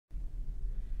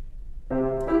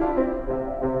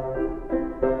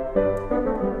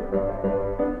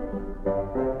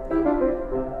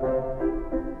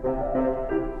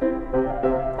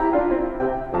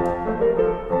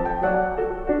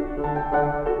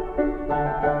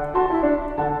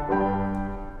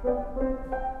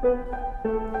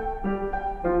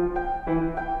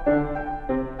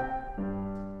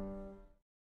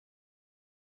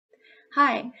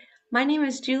My name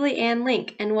is Julie Ann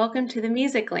Link, and welcome to the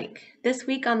Music Link. This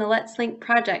week on the Let's Link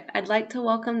project, I'd like to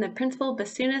welcome the Principal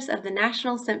Bassoonist of the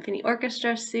National Symphony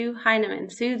Orchestra, Sue Heineman.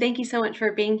 Sue, thank you so much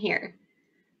for being here.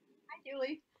 Hi,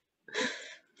 Julie.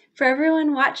 For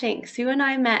everyone watching, Sue and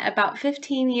I met about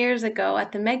 15 years ago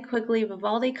at the Meg Quigley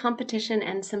Vivaldi Competition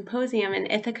and Symposium in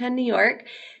Ithaca, New York.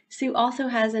 Sue also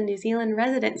has a New Zealand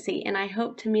residency, and I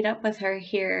hope to meet up with her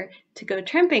here to go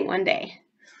tramping one day.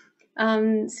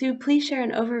 Sue, please share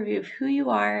an overview of who you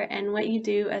are and what you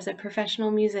do as a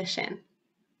professional musician.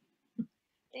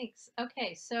 Thanks.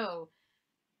 Okay, so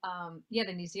yeah,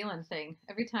 the New Zealand thing.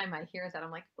 Every time I hear that, I'm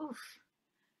like, oof.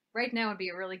 Right now would be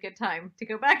a really good time to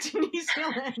go back to New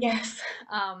Zealand. Yes.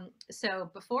 So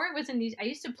before I was in I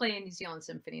used to play in New Zealand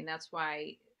Symphony, and that's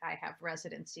why I have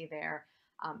residency there.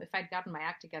 If I'd gotten my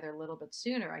act together a little bit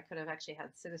sooner, I could have actually had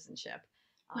citizenship.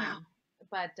 Wow.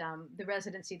 But the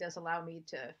residency does allow me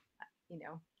to, you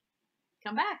know,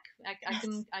 come back. Yes.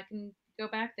 I can go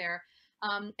back there.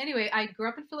 Anyway, I grew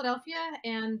up in Philadelphia,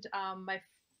 and my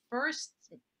first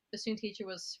bassoon teacher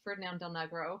was Ferdinand Del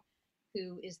Negro,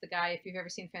 who is the guy. If you've ever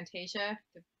seen Fantasia,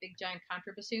 the big giant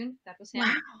contra bassoon, that was him.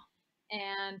 Wow.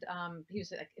 And he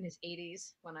was like in his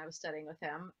 80s when I was studying with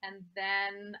him. And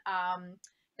then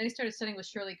I started studying with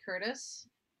Shirley Curtis,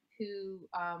 who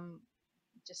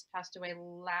just passed away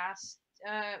last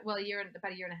well about a year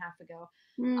and a half ago.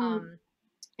 Mm. Um,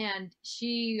 and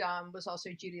she was also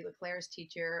Judy Leclerc's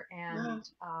teacher, Wow.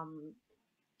 and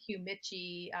Hugh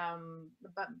Mitchie,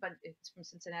 but it's from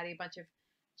Cincinnati. A bunch of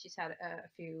she's had a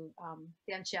few.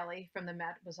 Dan Shelley from the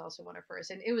Met was also one of hers,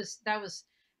 and that was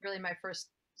really my first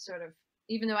sort of.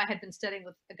 Even though I had been studying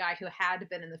with a guy who had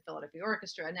been in the Philadelphia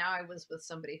Orchestra, now I was with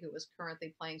somebody who was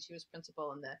currently playing. She was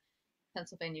principal in the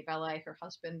Pennsylvania Ballet. Her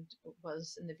husband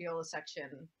was in the viola section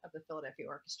of the Philadelphia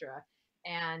Orchestra,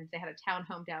 and they had a town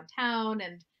home downtown.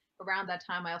 And around that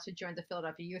time, I also joined the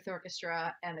Philadelphia Youth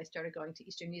Orchestra, and I started going to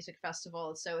Eastern Music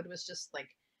Festival. So it was just like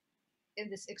in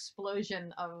this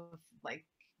explosion of like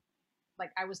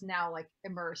I was now like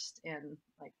immersed in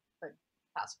like the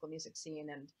classical music scene,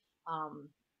 and um,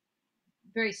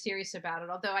 very serious about it.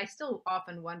 Although I still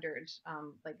often wondered,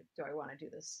 like, do I want to do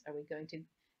this? Are we going to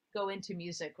go into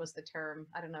music? Was the term?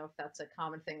 I don't know if that's a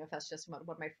common thing. If that's just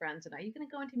what my friends and I. Are you going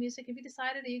to go into music? Have you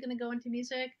decided? Are you going to go into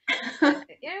music? And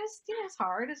it's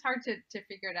hard. It's hard to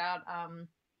figure it out. Um,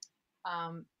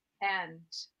 and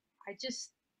I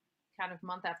just kind of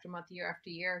month after month, year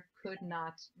after year, could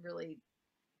not really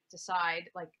decide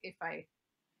like if I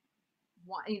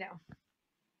want.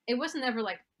 It wasn't ever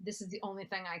like this is the only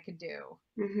thing I could do,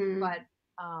 Hmm. but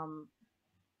um,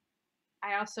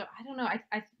 I don't know.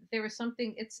 There was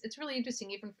something. It's really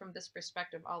interesting, even from this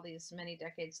perspective, all these many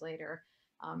decades later,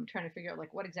 trying to figure out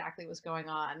like what exactly was going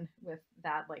on with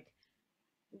that. Like,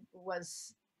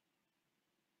 was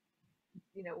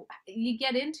you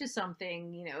get into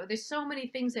something. There's so many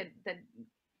things that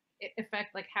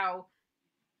affect like how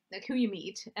like who you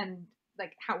meet and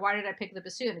like how why did I pick the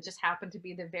bassoon? It just happened to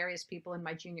be the various people in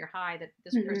my junior high that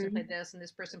this person Hmm. played this and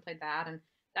this person played that, and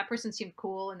that person seemed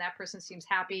cool and that person seems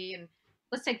happy, and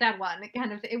let's take that one.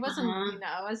 It wasn't, Uh-huh.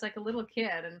 I was like a little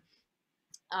kid, and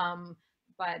um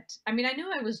but I mean I knew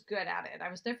I was good at it. I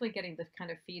was definitely getting the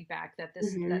kind of feedback that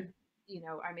this that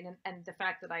Hmm. I mean, and the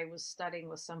fact that I was studying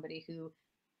with somebody who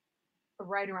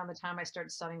right around the time I started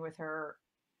studying with her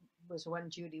was when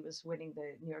Judy was winning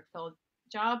the New York Phil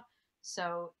job.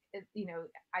 So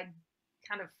I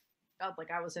kind of felt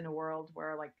like I was in a world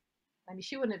where like, I mean,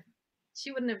 she wouldn't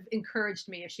have encouraged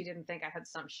me if she didn't think I had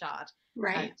some shot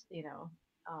Right. at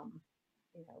um,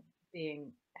 you know,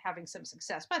 being having some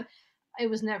success. But it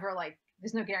was never like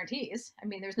there's no guarantees. I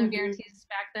mean, there's no Hmm. guarantees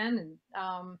back then,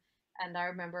 and I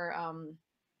remember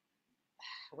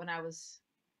when I was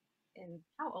in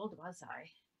how old was I?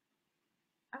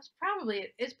 It's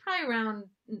probably around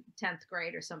 10th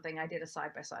grade or something. I did a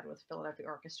side by side with Philadelphia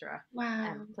Orchestra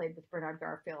and Wow. played with Bernard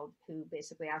Garfield, who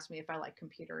basically asked me if I like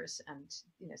computers and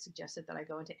suggested that I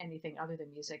go into anything other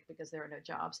than music because there are no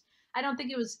jobs. I don't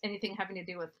think it was anything having to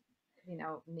do with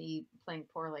me playing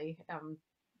poorly.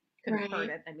 Couldn't have heard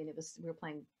Right. it. I mean, it was we were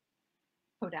playing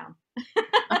Hoedown,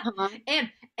 Uh-huh.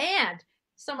 and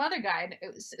some other guy,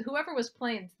 whoever was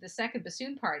playing the second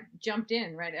bassoon part, jumped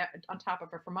in right on top of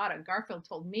a fermata. Garfield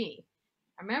told me.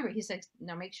 I remember he said,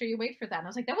 "No, make sure you wait for that." And I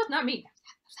was like, "That was not me.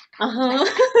 That was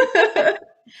that guy." Uh-huh.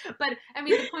 But I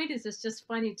mean, the point is, it's just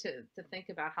funny to think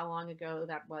about how long ago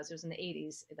that was. It was in the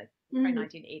 '80s, like probably Mhm.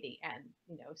 1980, and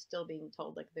still being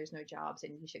told like there's no jobs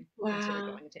and you should consider Wow.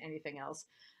 going into anything else.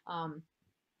 Um,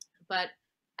 but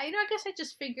I guess I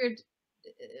just figured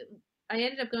I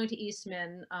ended up going to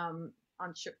Eastman.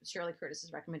 on Shirley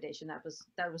Curtis's recommendation. That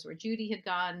was where Judy had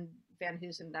gone. Van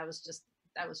Heusen. That was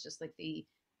just like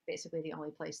basically the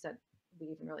only place that we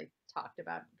even really talked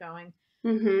about going.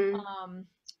 Mm-hmm.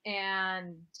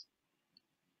 And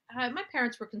my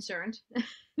parents were concerned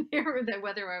that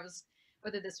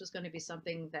whether this was going to be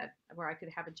something that where I could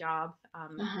have a job,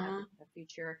 have Uh-huh. a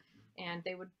future, and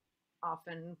they would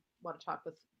often want to talk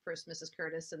with first Mrs.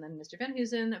 Curtis and then Mr. Van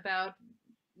Heusen about,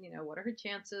 what are her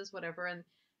chances, whatever. And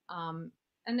I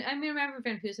mean, I remember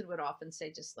Van Heusen would often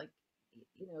say, just like,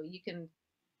 you can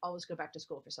always go back to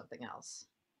school for something else.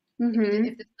 Mm-hmm.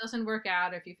 If this doesn't work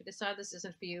out, or if you decide this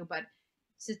isn't for you, but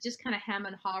to just kind of hem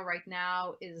and haw right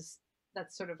now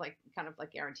that's sort of like kind of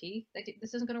like guarantee that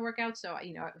this isn't going to work out. So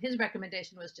his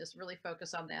recommendation was just really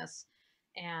focus on this,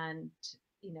 and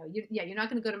you're not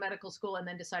going to go to medical school and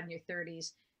then decide in your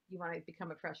 30s you want to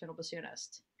become a professional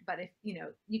bassoonist. But if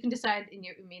you can decide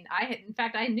in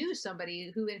fact I knew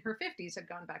somebody who in her 50s had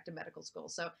gone back to medical school,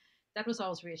 so that was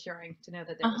always reassuring to know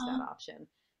that there was that Uh-huh. option.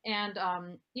 And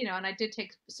and I did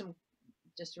take some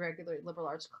just regular liberal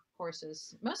arts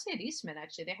courses, mostly at Eastman.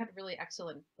 Actually, they had really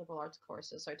excellent liberal arts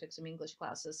courses. So I took some English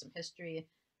classes, some history,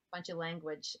 a bunch of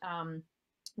language.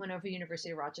 Went over to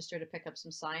University of Rochester to pick up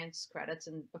some science credits,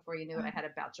 and before you knew it, I had a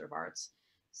Bachelor of Arts.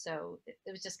 So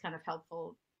it was just kind of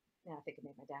helpful. Yeah, I think it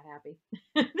made my dad happy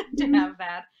to Mm-hmm. have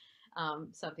that,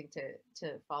 something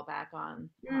to fall back on.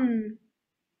 Mm.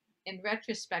 In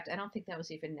retrospect, I don't think that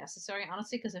was even necessary,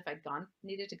 honestly, because if I'd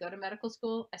needed to go to medical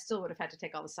school, I still would have had to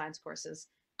take all the science courses.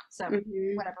 So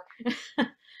Mm-hmm. whatever.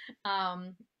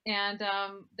 um, and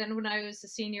then when I was a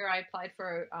senior, I applied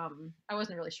for, I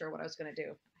wasn't really sure what I was going to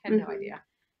do. I had no Mm-hmm. idea.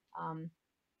 Um,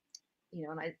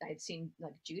 and I'd seen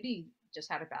like Judy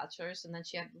just had a bachelor's, and then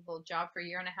she had a little job for a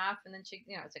year and a half. And then it's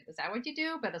like, is that what you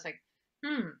do? But it's like,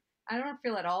 I don't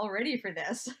feel at all ready for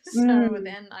this. So Mm.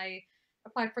 then I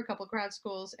applied for a couple of grad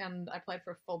schools, and I applied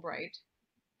for Fulbright.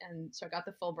 And so I got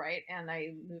the Fulbright, and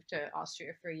I moved to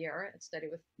Austria for a year and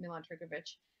studied with Milan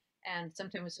Trgovic. And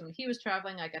sometimes when he was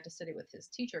traveling, I got to study with his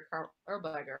teacher, Karl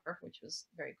Erberger, which was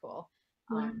very cool.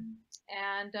 Wow.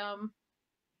 And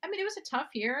I mean, it was a tough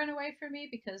year in a way for me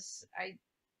because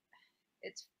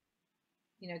it's,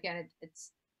 again,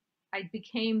 it's I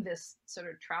became this sort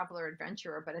of traveler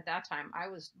adventurer, but at that time I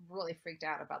was really freaked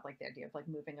out about like the idea of like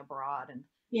moving abroad and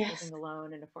Yes. living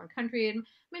alone in a foreign country. And I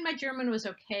mean, my German was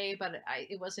okay, but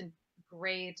it wasn't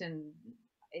great. And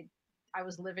it, I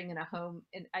was living in a home,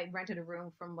 and I rented a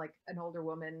room from like an older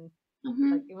woman. Like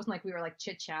Mm-hmm. it wasn't like we were like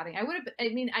chit chatting. I would have. I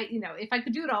mean, if I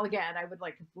could do it all again, I would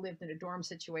like have lived in a dorm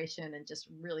situation and just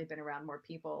really been around more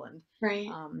people. Right.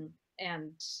 Um,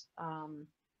 and um,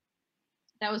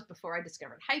 that was before I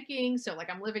discovered hiking. So like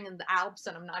I'm living in the Alps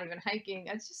and I'm not even hiking.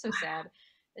 It's just so sad.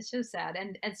 It's so sad.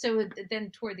 And so then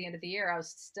toward the end of the year, I was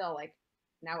still like,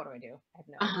 now what do I do? I have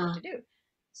no idea what Uh-huh. to do.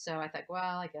 So I thought,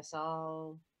 well, I guess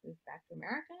I'll move back to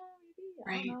America. Maybe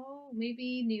I don't Right. know.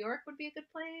 Maybe New York would be a good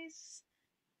place.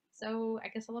 So I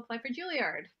guess I'll apply for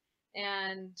Juilliard.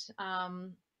 And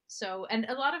and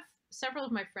several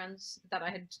of my friends that I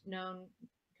had known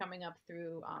coming up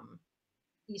through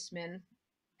Eastman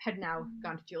had now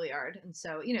gone to Juilliard, and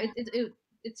so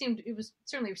it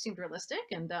seemed realistic,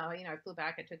 and I flew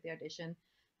back, I took the audition,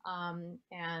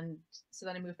 and so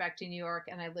then I moved back to New York,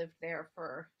 and I lived there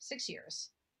for 6 years.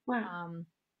 Wow. Um,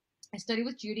 I studied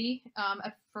with Judy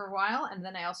for a while, and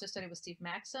then I also studied with Steve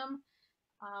Maxim,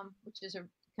 which is a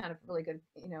kind of really good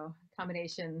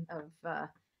combination of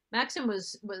Maxim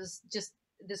was just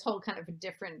this whole kind of a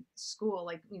different school,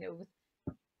 like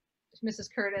with Mrs.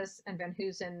 Curtis and Van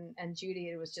Heusen and Judy,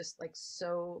 it was just like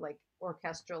so like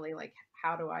orchestrally, like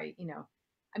how do I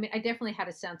mean, I definitely had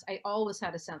a sense. I always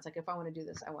had a sense like if I want to do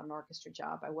this, I want an orchestra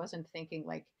job. I wasn't thinking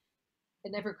like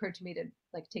it never occurred to me to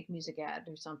like take music ed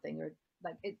or something or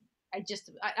like it.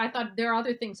 I thought there are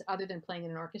other things other than playing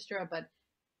in an orchestra, but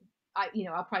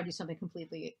I'll probably do something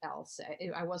completely else.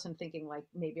 I wasn't thinking like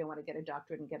maybe I want to get a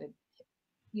doctorate and get a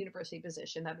university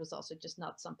position. That was also just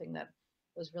not something that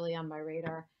was really on my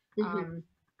radar. Mm-hmm. Um,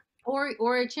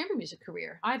 or a chamber music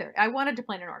career either. I wanted to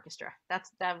play in an orchestra. That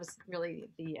was really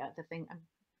the thing.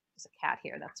 There's a cat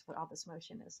here. That's what all this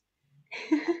motion is.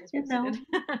 Cat has No. visited.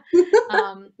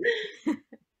 um,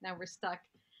 now we're stuck.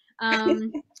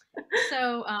 Um,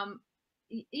 so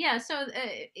yeah. So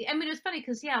I mean, it was funny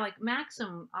because yeah, like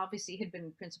Maxim obviously had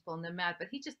been principal in the Met, but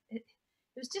it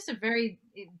was just a very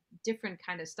different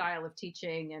kind of style of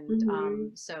teaching, and Mm-hmm.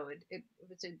 so it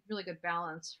was a really good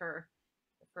balance for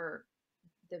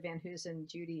the Van Heusen,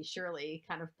 Judy, Shirley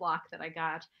kind of block that I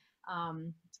got.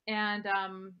 Um, and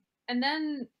um, and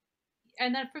then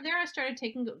from there I started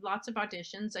taking lots of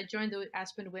auditions. I joined the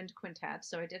Aspen Wind Quintet,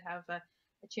 so I did have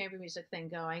a chamber music thing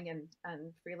going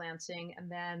and freelancing,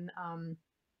 and then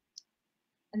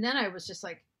I was just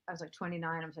like, I was like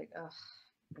 29. I was like, ugh,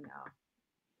 you know.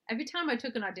 Every time I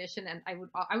took an audition, and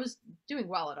I was doing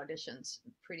well at auditions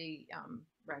pretty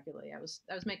regularly. I was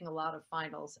making a lot of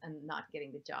finals and not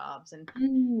getting the jobs,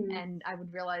 Mm. and I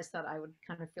would realize that I would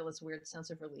kind of feel this weird sense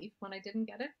of relief when I didn't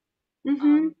get it. Mhm.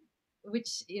 Um,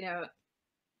 which,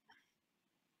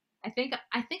 I think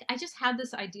I just had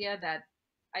this idea that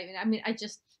I mean I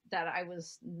just that I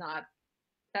was not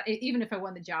that even if I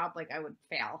won the job, like I would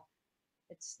fail.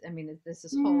 There's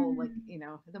this whole, like,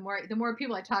 Mm. the more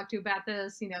people I talk to about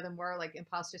this, the more like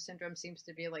imposter syndrome seems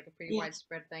to be like a pretty Yes.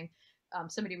 widespread thing.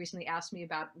 Somebody recently asked me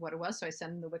about what it was, so I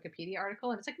sent them the Wikipedia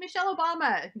article, and it's like Michelle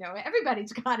Obama.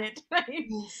 Everybody's got it, right?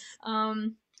 Yes.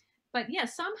 Um, but yeah,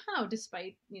 somehow,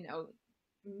 despite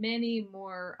many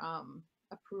more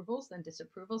approvals than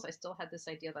disapprovals, I still had this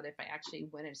idea that if I actually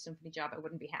win a symphony job, I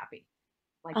wouldn't be happy.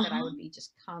 Like that, I Uh-huh. would be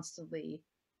just constantly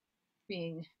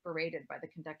being berated by the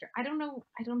conductor. I don't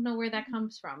know where that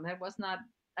comes from. That was not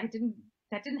I didn't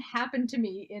that didn't happen to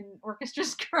me in orchestra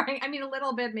scoring. I mean, a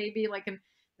little bit maybe, like in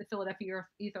the Philadelphia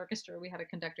Youth Orchestra, we had a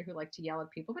conductor who liked to yell at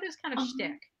people, but it was kind of Uh-huh.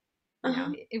 shtick.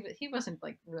 Uh-huh. He wasn't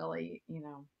like really,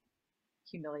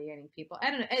 humiliating people.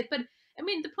 I don't know, but I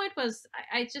mean, the point was,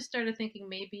 I just started thinking,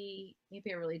 maybe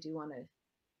I really do want to.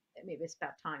 Maybe it's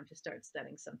about time to start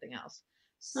studying something else.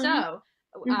 Uh-huh. So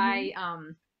I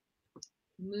Mhm.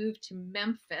 moved to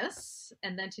Memphis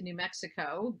and then to New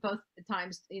Mexico, both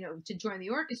times, to join the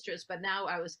orchestras. But now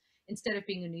I was, instead of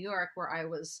being in New York, where I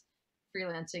was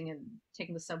freelancing and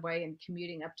taking the subway and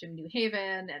commuting up to New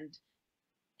Haven and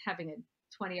having a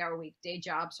 20-hour week day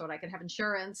job so that I could have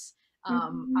insurance,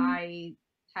 Mhm. I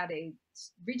had a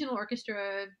regional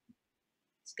orchestra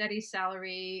steady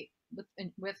salary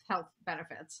with health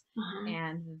benefits. Uh-huh.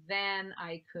 And then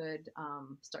I could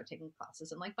start taking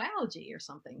classes in like biology or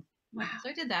something. Wow. So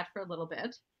I did that for a little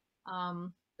bit.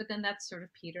 But then that sort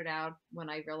of petered out when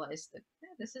I realized that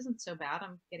this isn't so bad.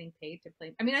 I'm getting paid to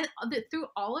play. I mean, through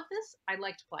all of this, I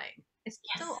liked playing. I Yes.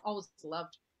 still always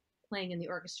loved playing in the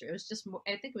orchestra. It was just more,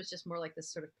 I think it was just more like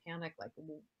this sort of panic, like,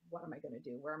 well, what am I going to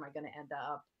do? Where am I going to end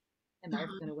up? Am I ever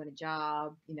going Uh-huh. to win a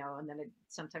job? And then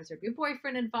sometimes there'd be a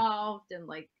boyfriend involved, and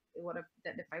like, what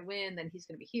if I win, then he's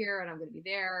going to be here and I'm going to be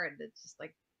there, and it's just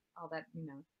like all that.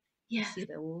 I Yes. see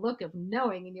the look of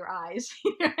knowing in your eyes.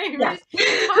 Yes.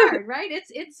 It's hard, right?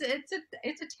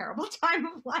 It's a terrible time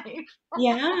of life.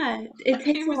 Yeah, it I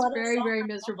takes a was lot of very, very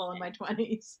miserable in my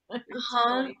self-reflection. 20s.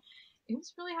 Uh-huh. It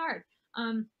was really hard.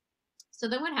 So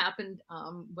then what happened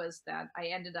was that I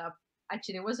ended up,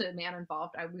 actually, there was a man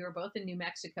involved. We were both in New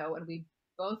Mexico, and we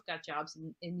both got jobs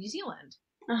in New Zealand.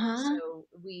 Uh-huh.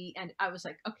 And I was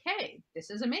like, okay, this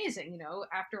is amazing.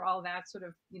 After all that sort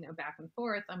of, back and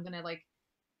forth, I'm going to, like,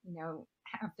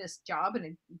 have this job in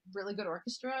a really good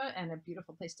orchestra and a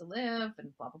beautiful place to live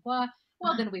and blah, blah, blah.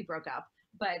 Well, Uh-huh. then we broke up.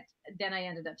 But then I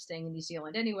ended up staying in New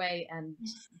Zealand anyway. And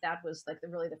Yes. that was like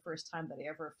really the first time that I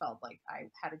ever felt like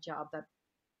I had a job that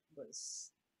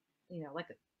was, like,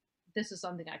 this is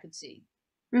something I could see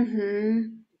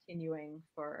Mhm. continuing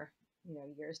for,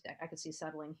 years. I could see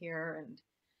settling here. And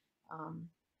um,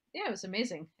 yeah, it was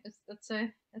amazing. That's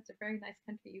a very nice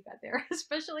country you got there,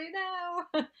 especially now.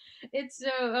 It's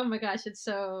so, oh my gosh, it's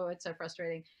so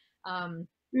frustrating. Um,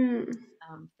 Mm.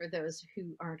 for those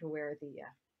who aren't aware,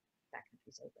 that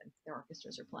country's open. Their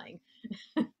orchestras are playing.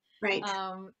 Right.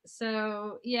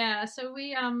 So yeah, so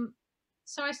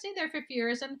I stayed there for a few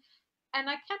years, and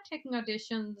I kept taking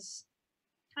auditions.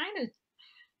 Kind of,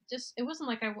 just, it wasn't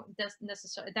like I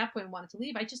necessarily at that point wanted to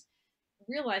leave. I just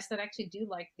realized that I actually do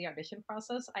like the audition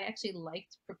process. I actually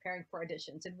liked preparing for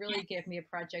auditions. It really Yes. gave me a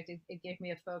project. It gave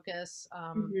me a focus.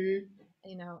 Mhm.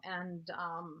 And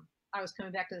I was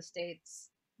coming back to the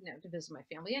States, to visit my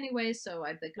family anyway. So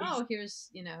I'd like, Yes. oh,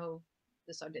 here's,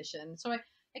 this audition. So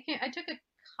I took a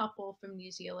couple from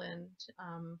New Zealand,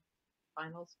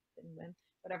 finals, didn't win,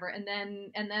 whatever. And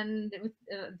then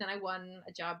I won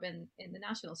a job in the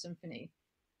National Symphony.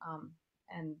 Um,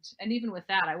 and even with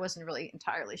that, I wasn't really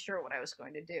entirely sure what I was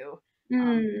going to do.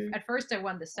 Mm. At first, I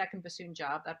won the second bassoon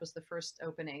job. That was the first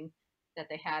opening that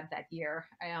they had that year.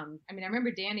 I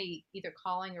remember Danny either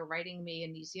calling or writing me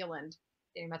in New Zealand,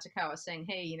 Danny Matsukawa, saying,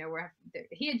 "Hey,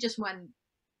 he had just won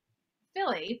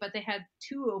Philly, but they had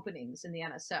two openings in the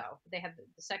NSO. They had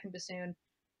the second bassoon,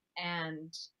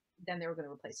 and then they were going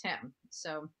to replace him.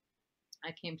 So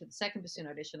I came to the second bassoon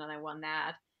audition and I won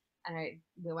that. And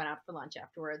we went out for lunch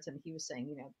afterwards, and he was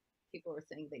saying, people were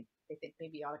saying they think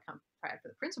maybe you ought to come try out for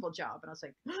the principal job. And I was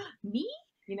like, me?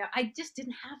 I just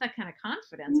didn't have that kind of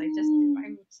confidence. I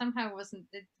Mm. somehow wasn't,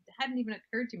 it hadn't even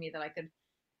occurred to me that I could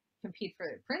compete for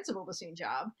the principal bassoon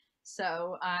job.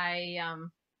 So I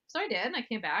did, and I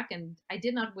came back, and I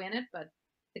did not win it, but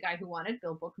the guy who won it,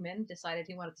 Bill Bookman, decided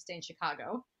he wanted to stay in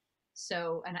Chicago.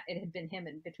 So, and it had been him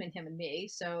and between him and me.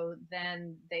 So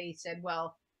then they said,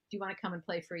 well, do you want to come and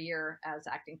play for a year as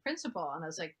acting principal? And I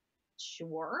was like,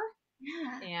 sure.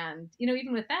 Yeah. And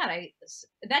even with that,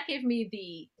 that gave me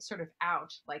the sort of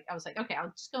out. Like, I was like, okay, I'll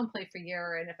just go and play for a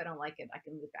year, and if I don't like it, I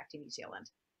can move back to New Zealand.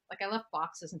 Like, I left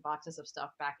boxes and boxes of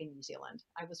stuff back in New Zealand.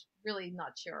 I was really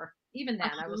not sure. Even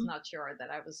then, I was Uh-huh. not sure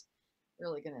that I was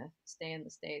really going to stay in the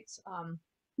States.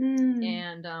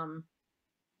 Mm.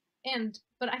 And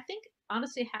but I think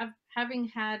honestly,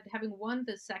 having won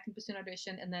the second bassoon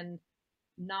audition, and then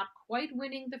not quite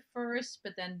winning the first,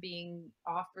 but then being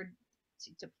offered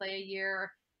to play a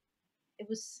year, it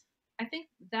was, I think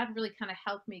that really kind of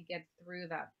helped me get through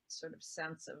that sort of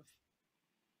sense of,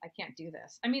 I can't do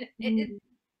this. I mean, Mm.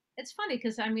 it's funny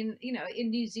because I mean, in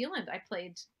New Zealand, I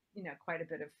played, quite a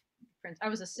bit of I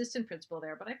was assistant principal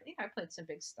there, but I played some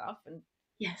big stuff and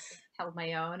Yes. held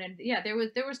my own. And yeah, there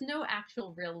was no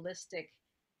actual realistic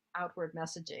outward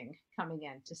messaging coming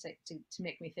in to say to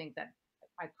make me think that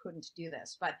I couldn't do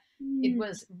this. But it Mm.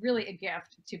 was really a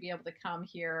gift to be able to come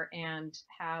here and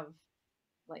have,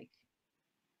 like,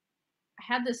 I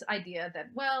had this idea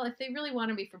that, well, if they really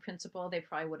wanted me for principal, they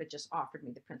probably would have just offered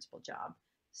me the principal job.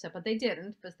 So, but they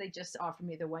didn't, but they just offered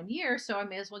me the 1 year. So I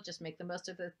may as well just make the most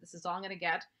of it. This is all I'm going to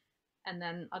get. And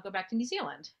then I'll go back to New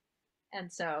Zealand.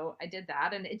 And so I did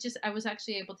that. And I was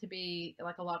actually able to be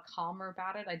like a lot calmer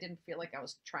about it. I didn't feel like I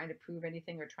was trying to prove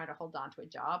anything or trying to hold on to a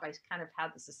job. I kind of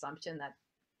had this assumption that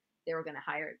they were going to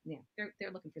hire,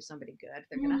 they're looking for somebody good.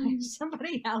 They're going to hire Mm.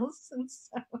 somebody else. And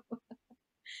so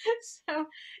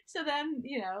so then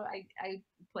I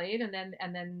played, and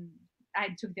then I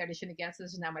took the audition again. So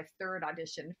this is now my third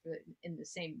audition in the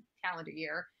same calendar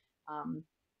year, um,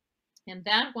 and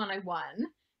that one I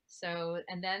won. So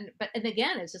and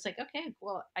again, it's just like, okay,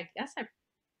 well, I guess I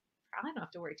probably don't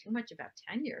have to worry too much about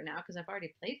tenure now because I've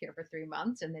already played here for 3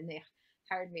 months, and then they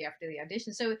hired me after the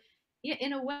audition. So yeah,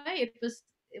 in a way, it was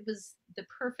the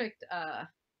perfect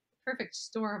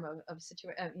storm of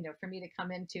situation, for me to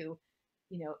come into,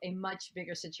 a much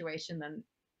bigger situation than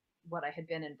what I had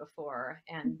been in before.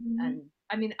 Mhm. And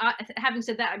I mean, having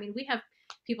said that, I mean, we have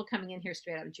people coming in here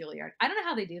straight out of Juilliard. I don't know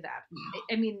how they do that.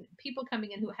 I mean, people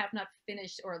coming in who have not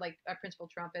finished, or like a principal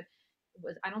trumpet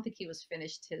I don't think he was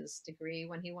finished his degree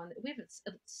when he won. We have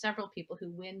several people who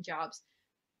win jobs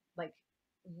like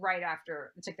right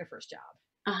after it's like their first job.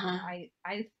 And Uh-huh.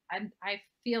 I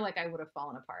feel like I would have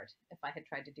fallen apart if I had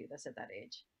tried to do this at that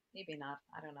age. Maybe not.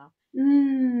 I don't know.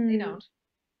 They Mm. don't.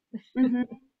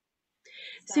 Mhm.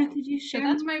 So So could you so share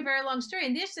that's my more? very long story.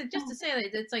 And just Oh. to say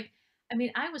that it's like, I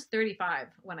mean, I was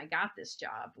 35 when I got this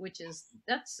job, which is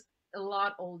that's a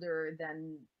lot older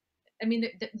than, I mean,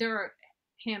 there are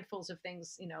handfuls of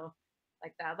things,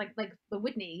 like that, like the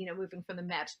Whitney, moving from the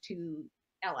Met to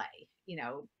LA,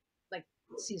 like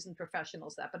seasoned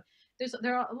professionals, that. But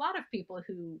there are a lot of people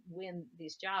who win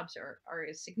these jobs are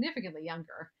significantly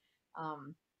younger.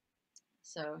 Um,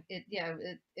 so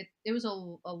it was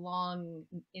a long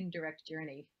indirect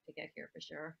journey to get here for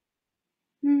sure.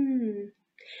 Hmm.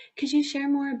 Could you share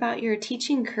more about your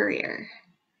teaching career?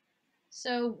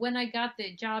 So when I got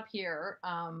the job here,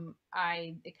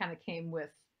 it kind of came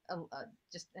with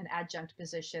just an adjunct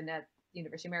position at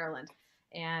University of Maryland,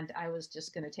 and I was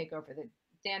just going to take over the.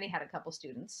 Danny had a couple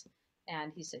students,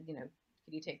 and he said,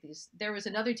 could you take these? There was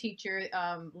another teacher,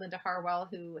 Linda Harwell,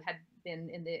 who had been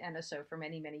in the NSO for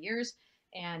many, many years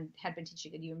and had been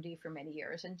teaching at UMD for many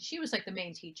years, and she was like the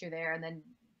main teacher there. And then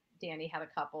Danny had a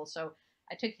couple, so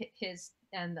I took his,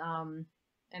 and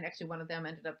actually one of them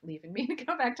ended up leaving me to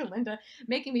go back to Linda,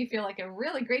 making me feel like a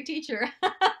really great teacher.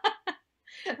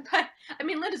 But I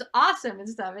mean, Linda's awesome and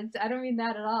stuff. I don't mean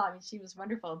that at all. I mean, she was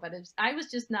wonderful, but I was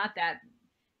just not that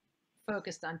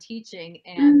focused on teaching.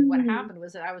 And what Mm. happened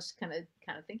was that I was kind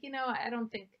of thinking, I don't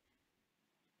think,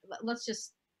 let's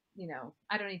just,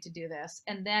 I don't need to do this.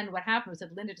 And then what happened was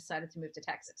that Linda decided to move to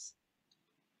Texas.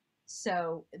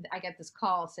 So I got this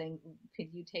call saying,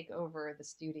 could you take over the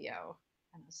studio?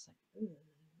 And I was like, ooh,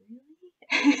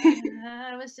 really?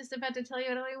 I was just about to tell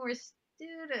you I don't need more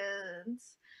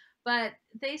students. But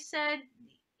they said,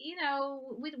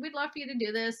 we'd love for you to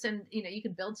do this, and you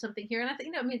could build something here. And I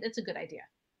think, I mean, it's a good idea.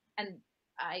 And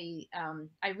I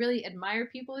really admire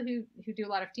people who do a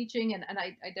lot of teaching, and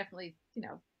I definitely,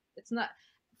 it's not,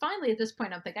 finally at this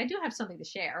point I'm thinking I do have something to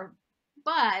share,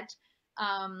 but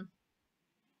um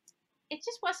it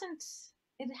just wasn't,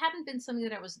 it hadn't been something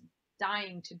that I was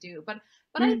dying to do. But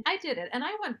Mm. I did it, and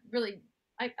I went really,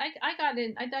 I got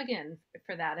in, I dug in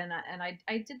for that, and I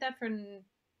did that for,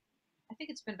 I think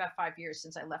it's been about 5 years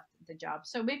since I left the job.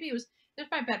 So maybe there's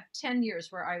probably about 10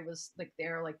 years where I was like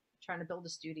there, like trying to build a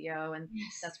studio, and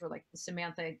Yes. that's where like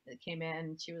Samantha came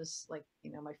in. She was like,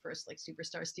 my first like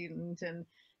superstar student, and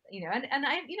and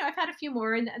I, I've had a few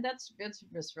more, and that's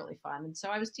was really fun. And so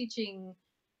I was teaching,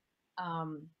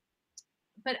 um,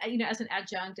 but as an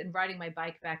adjunct and riding my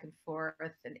bike back and forth,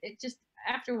 and it just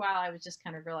after a while I was just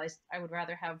kind of realized I would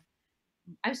rather have.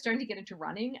 I was starting to get into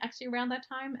running actually around that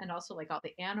time, and also like all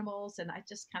the animals, and I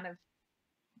just kind of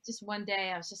just one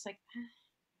day I was just like,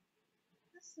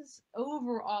 this is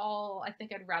overall, I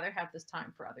think I'd rather have this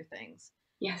time for other things,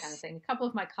 kind of Yes. thing. A couple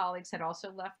of my colleagues had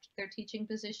also left their teaching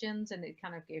positions, and it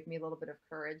kind of gave me a little bit of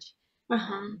courage,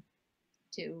 Uh-huh. um,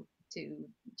 to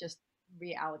just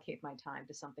reallocate my time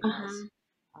to something else.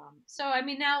 Uh-huh. So I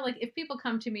mean, now like if people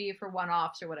come to me for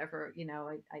one-offs or whatever,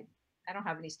 I don't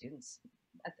have any students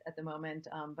at the moment,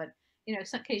 but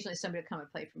occasionally somebody will come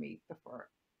and play for me before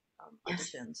Yes.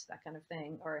 auditions, that kind of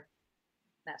thing, or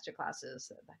master classes,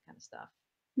 that kind of stuff.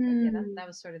 But yeah, that Hmm. that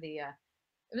was sort of the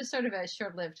it was sort of a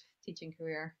short-lived teaching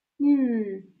career.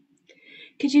 Hmm.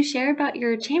 Could you share about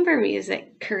your chamber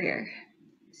music career?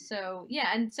 So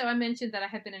yeah, and so I mentioned that I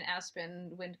had been in Aspen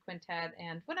Wind Quintet,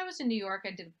 and when I was in New York,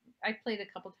 I played a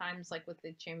couple times like with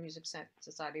the Chamber Music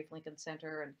Society of Lincoln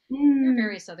Center, and there are Hmm.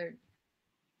 various other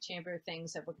chamber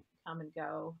things that would come and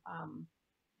go.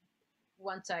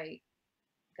 Once I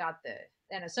got the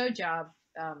NSO job,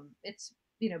 it's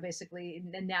basically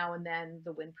now and then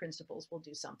the wind principals will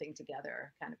do something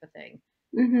together, kind of a thing.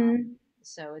 Um, Mm-hmm.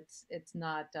 so it's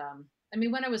not. I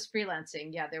mean, when I was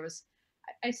freelancing, yeah, there was.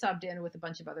 I subbed in with a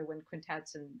bunch of other wind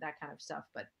quintets and that kind of stuff,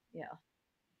 but yeah,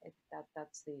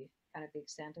 that's the kind of the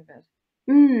extent of it.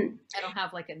 Mm. I don't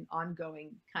have like an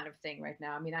ongoing kind of thing right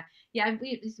now. I mean, we have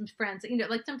some friends,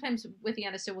 like sometimes with the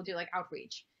NSO we'll do like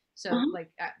outreach. So Uh-huh.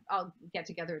 like I'll get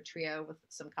together a trio with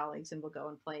some colleagues and we'll go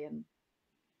and play in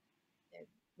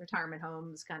retirement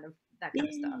homes, kind of that kind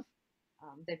of Yeah. stuff.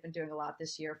 They've been doing a lot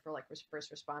this year for like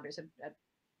first responders at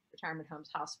retirement homes,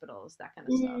 hospitals, that kind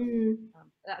of stuff. Mm.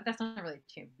 That's not really a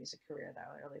chamber music career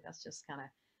though. Really, that's just kind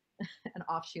of an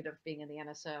offshoot of being in the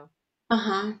NSO.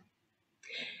 Uh-huh.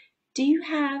 Do you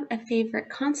have a favorite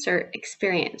concert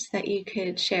experience that you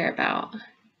could share about?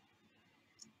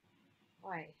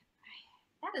 Boy,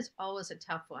 that is always a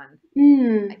tough one.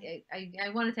 Mm. I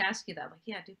wanted to ask you that. Like,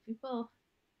 yeah, do people?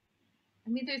 I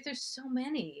mean, there's so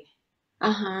many.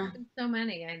 Uh-huh. There's so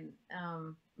many, and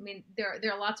I mean, there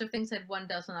are lots of things that one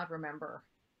does not remember,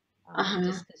 Uh-huh.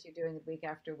 just because you're doing it week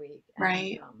after week, and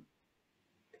Right.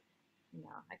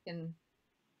 I can.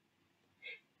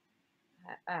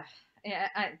 Yeah,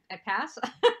 I pass.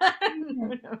 Yeah.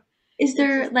 No. Is It's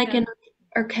there just like kind an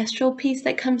of. orchestral piece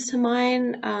that comes to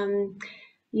mind, or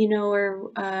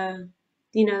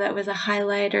that was a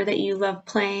highlight or that you love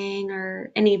playing,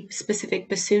 or any specific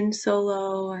bassoon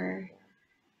solo or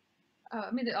Oh,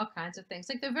 I mean, there are all kinds of things.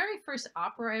 Like the very first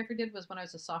opera I ever did was when I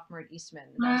was a sophomore at Eastman,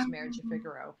 and that was wow. Marriage of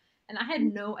Figaro. And I had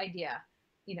no idea.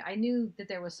 I knew that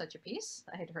there was such a piece.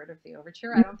 I had heard of the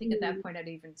overture. I don't think at that Mm. point I'd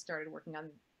even started working on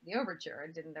the overture.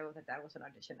 I didn't know that that was an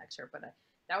audition excerpt, but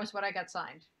that was what I got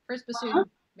signed. First Uh-huh.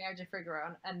 bassoon, Marriage of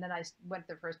Figaro, and then I went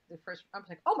the first. I was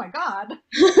like, oh my god,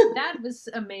 that was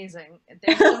amazing.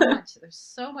 There's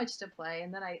so much to play,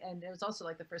 and it was also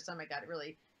like the first time I got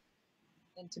really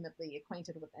intimately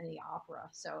acquainted with any opera.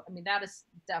 So I mean, that is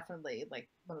definitely like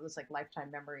one of those like lifetime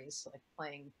memories, like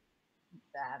playing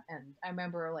that. And I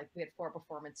remember like we had 4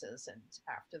 performances, and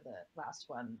after the last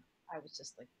one, I was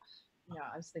just like,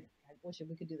 I was thinking, I wish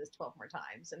we could do this 12 more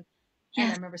times. And I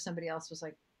Yes. remember somebody else was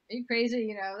like, "Are you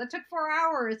crazy? That took 4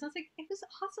 hours." And I was like, "It was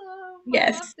awesome. I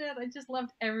Yes. loved it. I just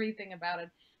loved everything about it."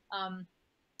 Um,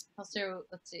 Also,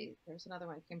 let's see. There's another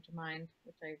one that came to mind,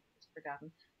 which I just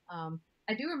forgotten. Um,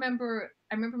 I do remember.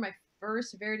 I remember my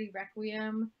first Verdi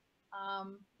Requiem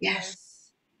Yes.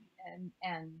 was,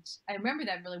 and I remember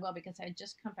that really well because I had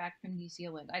just come back from New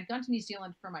Zealand. I'd gone to New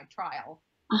Zealand for my trial,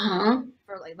 Uh-huh.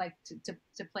 for like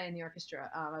to play in the orchestra.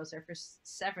 I was there for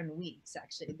 7 weeks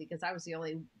actually because I was the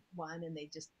only one, and they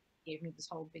just gave me this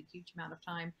whole big huge amount of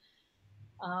time.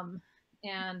 Um,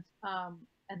 and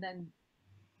then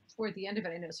toward the end of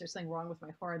it, I noticed there's something wrong with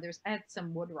my horn. I had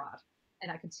some wood rot,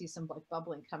 and I could see some like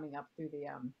bubbling coming up through the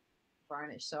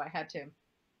varnish. So I had to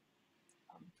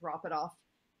drop it off.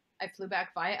 I flew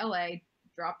back via LA,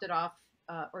 dropped it off,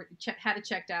 had it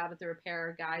checked out at the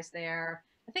repair guys there.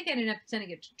 I think I ended up sending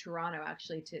it to Toronto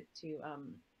actually to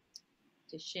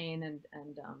Shane and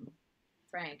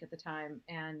Frank at the time,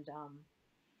 and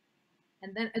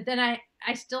then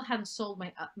I still hadn't sold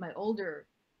my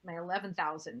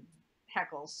 11,000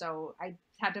 heckles. So I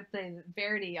had to play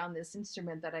Verdi on this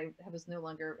instrument that I was no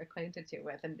longer acquainted to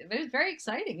with, and it was very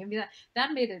exciting. I mean,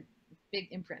 that made a big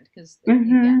imprint because again,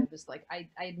 Mm-hmm. it was like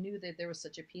I knew that there was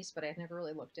such a piece, but I had never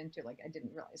really looked into, like, I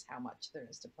didn't realize how much there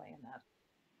is to play in that.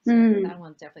 So that Mm.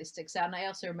 one definitely sticks out. And I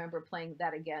also remember playing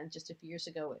that again just a few years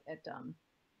ago at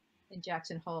in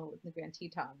Jackson Hole with the Grand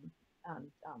Teton.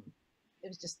 And it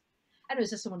was just, I don't know, it was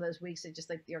just one of those weeks that just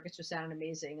like the orchestra sounded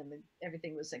amazing and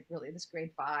everything was like really this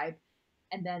great vibe.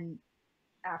 And then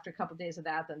after a couple of days of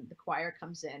that, then the choir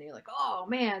comes in. And you're like, oh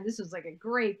man, this was like a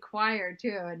great choir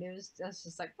too. And it was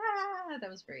just like, that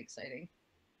was very exciting.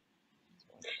 It's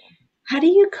wonderful. How do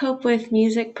you cope with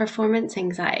music performance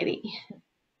anxiety?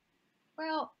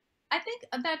 Well, I think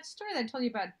that story that I told you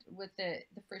about with the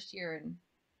first year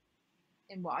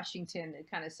in Washington, it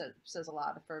kind of says a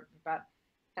lot about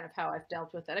kind of how I've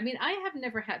dealt with it. I mean, I have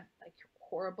never had like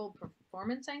horrible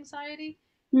performance anxiety.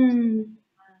 Hmm.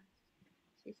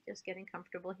 She's just getting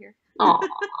comfortable here. Aw,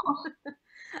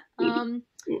 um,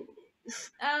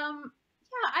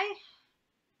 yeah,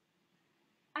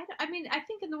 I mean, I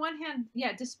think in the one hand,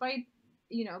 yeah, despite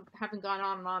having gone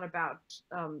on and on about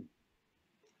um,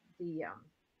 the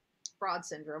fraud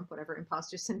syndrome, whatever,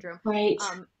 imposter syndrome. right.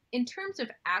 In terms of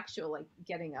actual like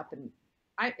getting up and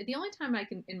the only time I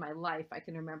can in my life I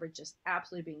can remember just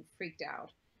absolutely being freaked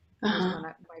out was Uh-huh. when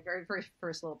my very very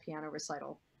first little piano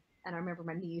recital, and I remember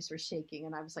my knees were shaking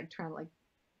and I was like trying to like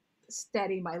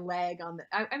steady my leg on the.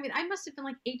 I mean, I must have been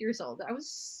like 8 years old. I was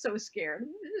so scared.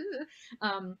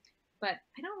 um, but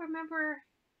I don't remember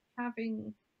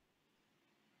having.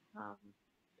 Um,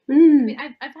 I mean,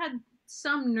 Mm. I've had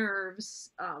some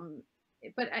nerves,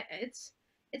 but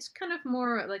it's kind of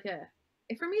more like a.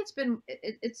 For me, it's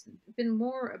been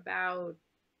more about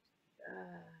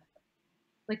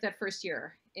like that first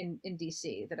year in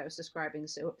DC that I was describing.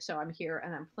 So I'm here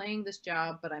and I'm playing this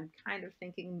job, but I'm kind of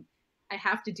thinking I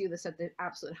have to do this at the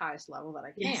absolute highest level that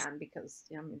I Yes. can because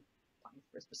I'm playing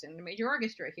first person in a major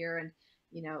orchestra here, and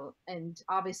and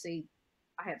obviously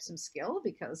I have some skill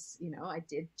because I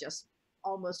did just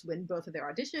almost win both of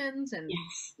their auditions, and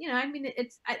Yes. I mean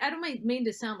I don't mean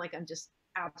to sound like I'm just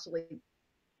absolutely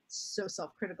so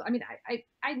self-critical. I mean,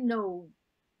 I know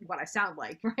what I sound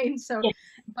like, right? So, Yes.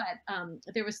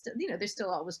 but there was still, there's still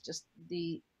always just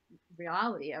the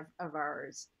reality of our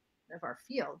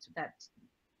field that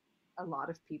a lot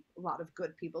of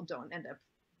good people don't end up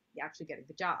actually getting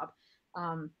the job.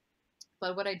 Um,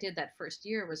 but what I did that first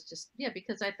year was just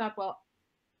because I thought, well,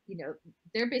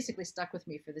 they're basically stuck with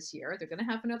me for this year. They're going to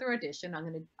have another audition.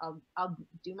 I'll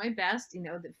do my best.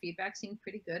 The feedback seemed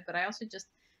pretty good, but I also just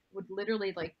would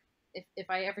literally like, if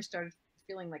I ever started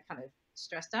feeling like kind of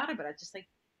stressed out about it, just like,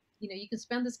 you can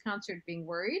spend this concert being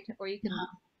worried, or you can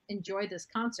Uh-huh. enjoy this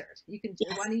concert. Why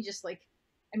Yes. don't you just like,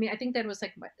 I mean, I think that was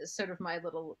like sort of my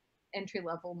little entry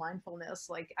level mindfulness.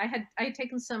 Like I had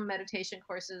taken some meditation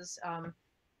courses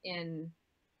in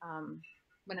um,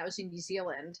 when I was in New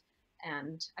Zealand,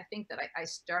 and I think that I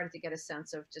started to get a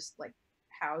sense of just like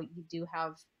how you do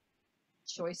have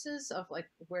choices of like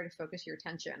where to focus your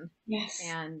attention, Yes.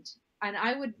 and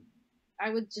I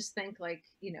would just think like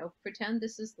pretend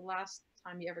this is the last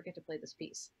time you ever get to play this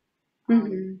piece, um,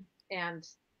 Mm-hmm. and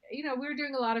we were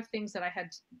doing a lot of things that I had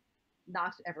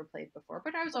not ever played before,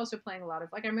 but I was also playing a lot of,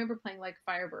 like, I remember playing like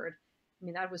Firebird. I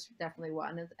mean, that was definitely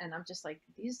one, and I'm just like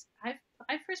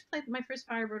I first played my first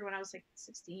Firebird when I was like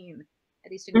 16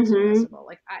 at Eastern Music Mm-hmm. Festival.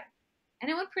 And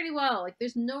it went pretty well. Like,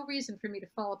 there's no reason for me to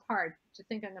fall apart, to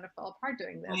think I'm going to fall apart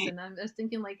doing this. Right. And I'm just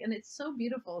thinking like, and it's so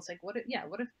beautiful. It's like, what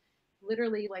if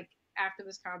literally like after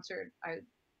this concert, I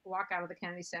walk out of the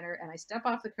Kennedy Center and I step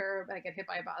off the curb and I get hit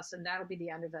by a bus, and that'll be the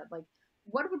end of it. Like,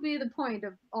 what would be the point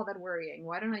of all that worrying?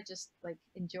 Why don't I just like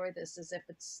enjoy this as if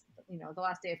it's the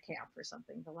last day of camp or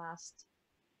something, the last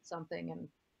something,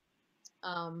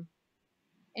 um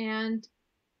and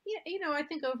yeah, I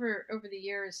think over the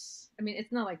years, I mean,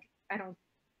 it's not like I don't.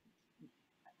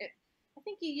 It, I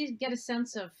think you get a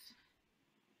sense of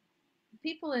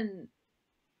people in.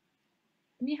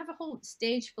 I mean, you have a whole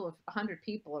stage full of 100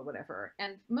 people or whatever,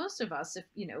 and most of us, if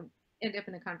end up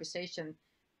in a conversation,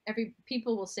 every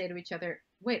people will say to each other,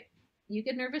 "Wait, you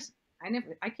get nervous?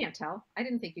 I can't tell. I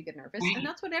didn't think you get nervous," and Right.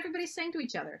 that's what everybody's saying to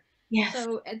each other. Yes.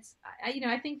 So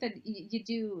I think that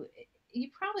you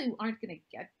probably aren't going to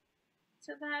get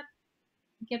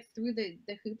through the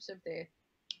hoops of the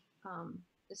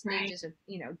Right. stages of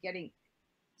getting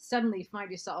suddenly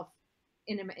find yourself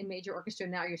in a major orchestra.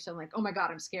 Now you're suddenly like, oh my god,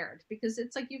 I'm scared, because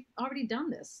it's like you've already done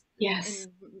this Yes.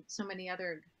 in so many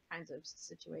other kinds of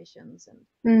situations. And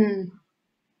Mm.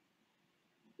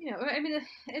 I mean,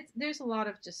 there's a lot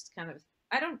of just kind of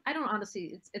I don't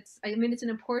honestly, I mean, it's an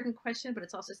important question, but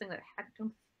it's also something that I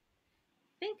don't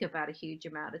think about a huge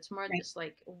amount. It's more Right. just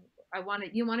like,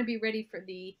 you want to be ready for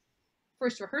the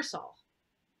first rehearsal.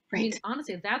 I mean, Right.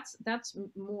 honestly, that's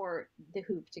more the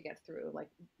hoop to get through,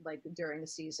 like during the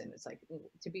season. It's like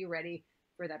to be ready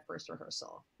for that first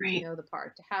rehearsal, to Right. know the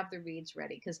part, to have the reads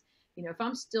ready. Because if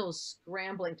I'm still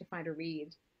scrambling to find a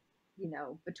read,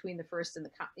 between the first and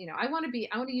I want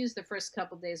to use the first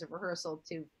couple of days of rehearsal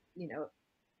to you know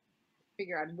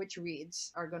figure out which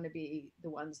reads are going to be the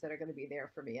ones that are going to be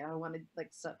there for me. I don't want to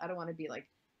I don't want to be like,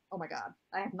 oh my god,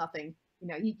 I have nothing.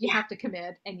 You Yeah. have to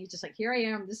commit, and you just like, here I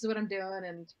am. This is what I'm doing,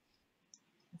 and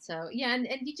so yeah, and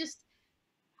you just,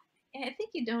 I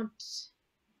think you don't.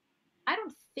 I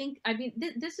don't think. I mean,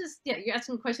 this is, yeah. You're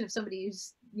asking a question of somebody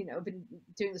who's been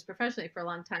doing this professionally for a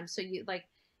long time. So you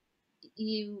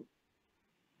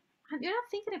you're not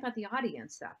thinking about the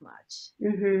audience that much.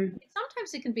 Mm-hmm.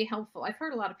 Sometimes it can be helpful. I've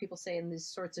heard a lot of people say in these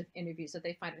sorts of interviews that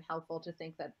they find it helpful to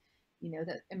think that,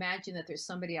 that imagine that there's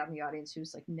somebody out in the audience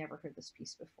who's like never heard this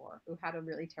piece before, who had a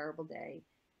really terrible day.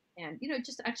 And,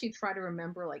 just actually try to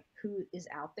remember like who is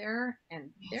out there, and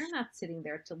they're Yes. not sitting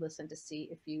there to listen to see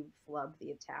if you flub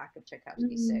the attack of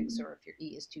Tchaikovsky's six, Mm-hmm. or if your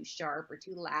E is too sharp or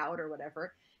too loud or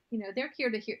whatever. They're here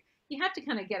to hear. You have to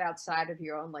kind of get outside of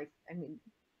your own, like, I mean,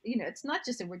 it's not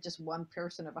just that we're just one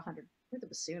person of 100. We're the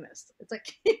bassoonist. It's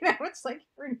like, it's like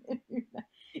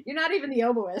you're not even the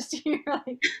oboist. You're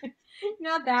like,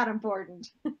 not that important.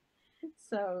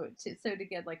 So to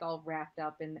get like all wrapped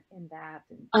up in that,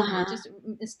 and Uh-huh. just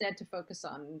instead to focus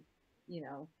on, you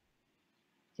know,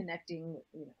 connecting.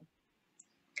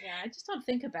 Yeah, I just don't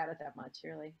think about it that much,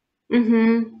 really.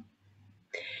 Mm-hmm.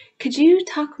 Could you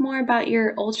talk more about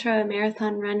your ultra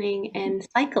marathon running and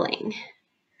cycling?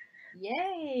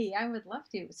 Yay! I would love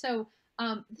to. So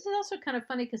this is also kind of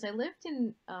funny because I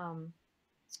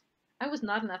was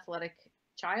not an athletic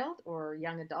child or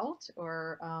young adult,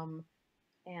 or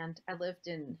and I lived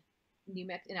in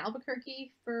in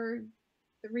Albuquerque for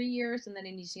 3 years, and then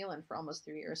in New Zealand for almost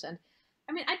 3 years. And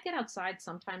I mean, I'd get outside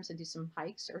sometimes and do some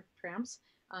hikes or tramps,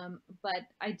 but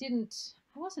I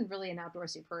wasn't really an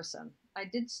outdoorsy person. I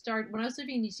did start when I was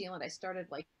living in New Zealand. I started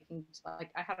like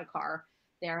I had a car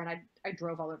there, and I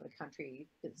drove all over the country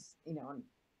because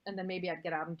and then maybe I'd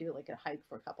get out and do like a hike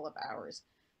for a couple of hours.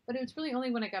 But it was really only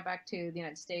when I got back to the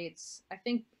United States, I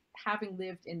think, having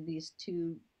lived in these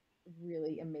two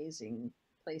really amazing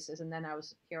places. And then I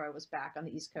was back on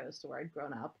the East Coast where I'd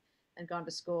grown up and gone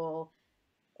to school.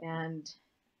 And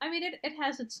I mean, it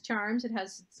has its charms.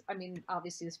 I mean,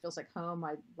 obviously, this feels like home.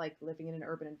 I like living in an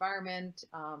urban environment,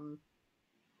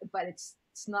 but it's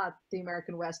not the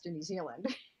American West or New Zealand,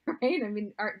 right? I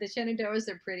mean, the Shenandoahs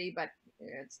are pretty, but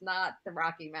it's not the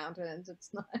Rocky Mountains. It's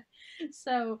not.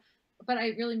 So, but I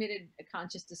really made a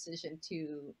conscious decision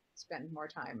to spend more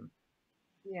time,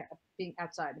 being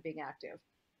outside and being active.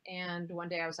 And one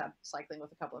day I was out cycling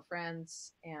with a couple of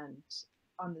friends, and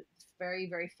on the very,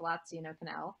 very flat Zeno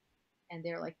Canal. And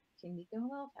they're like, "Can you go a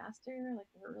little faster? Like,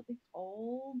 we're really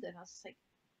cold." And I was like,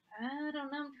 "I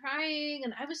don't know, I'm trying."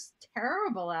 And I was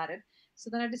terrible at it. So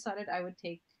then I decided I would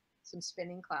take some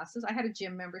spinning classes. I had a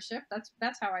gym membership.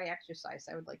 That's how I exercise.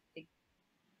 I would like take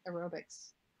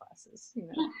aerobics classes,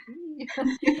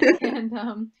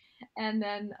 and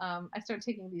then I started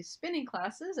taking these spinning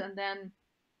classes, and then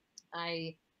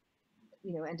I,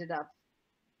 ended up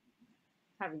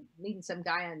having meeting some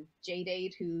guy on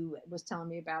JDate who was telling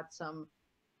me about some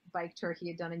bike tour he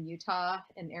had done in Utah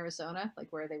and Arizona, like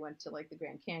where they went to like the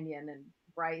Grand Canyon, and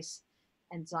Bryce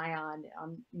and Zion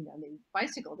on, they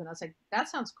bicycled, and I was like, that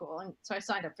sounds cool, and so I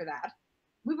signed up for that.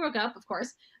 We broke up, of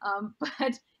course,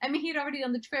 but I mean, he had already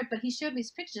done the trip, but he showed me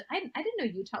his pictures. I didn't know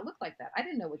Utah looked like that. I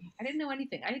didn't know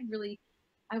anything.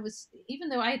 I was, even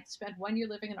though I had spent 1 year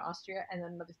living in Austria and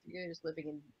then another 3 years living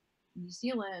in New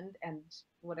Zealand and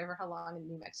whatever how long in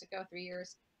New Mexico, 3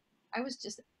 years. I was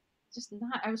just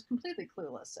not. I was completely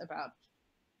clueless about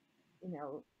you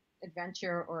know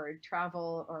adventure or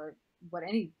travel or what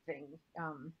anything.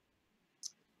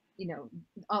 You know,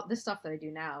 all this stuff that I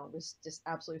do now was just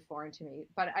absolutely foreign to me.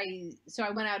 But I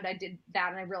went out and I did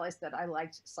that, and I realized that I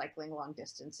liked cycling long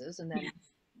distances. And Yeah.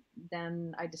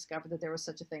 then I discovered that there was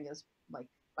such a thing as like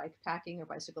bike packing or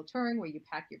bicycle touring, where you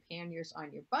pack your panniers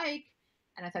on your bike.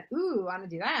 And I thought, ooh, I want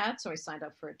to do that. So I signed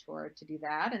up for a tour to do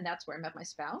that. And that's where I met my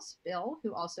spouse, Bill,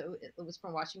 who also it was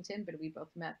from Washington, but we both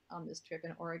met on this trip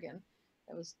in Oregon.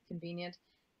 That was convenient.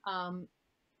 And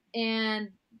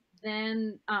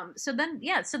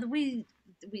yeah,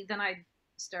 then I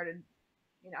started,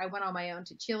 I went on my own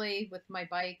to Chile with my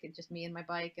bike, and just me and my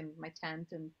bike and my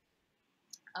tent. And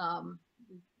um,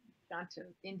 gone to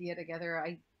India together.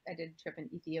 I did a trip in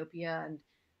Ethiopia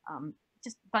and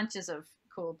just bunches of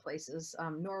cool places.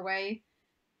 Norway.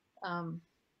 Um,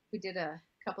 we did a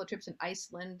couple of trips in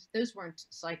Iceland. Those weren't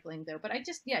cycling though, but I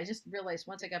just realized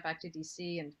once I got back to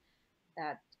DC and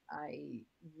that I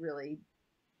really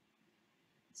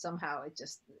somehow it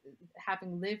just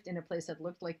having lived in a place that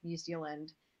looked like New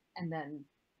Zealand and then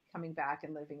coming back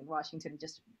and living in Washington,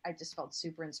 just I just felt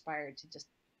super inspired to just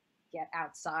get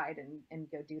outside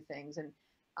and go do things. And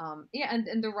yeah,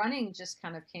 and the running just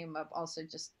kind of came up also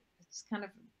just kind of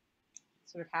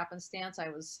sort of happenstance. I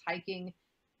was hiking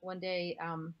one day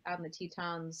out in the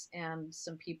Tetons, and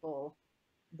some people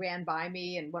ran by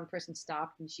me, and one person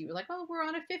stopped, and she was like, "Oh, we're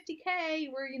on a 50K.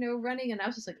 We're running," and I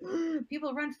was just like,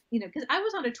 "People run," because I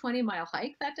was on a 20-mile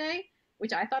hike that day,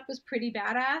 which I thought was pretty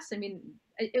badass. I mean,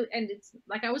 and it's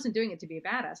like I wasn't doing it to be a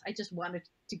badass. I just wanted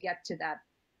to get to that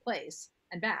place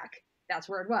and back. That's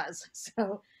where it was.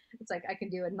 So it's like I can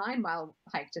do a 9-mile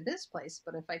hike to this place,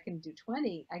 but if I can do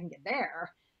 20, I can get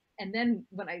there. And then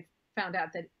when I found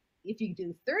out that if you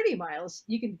do 30 miles,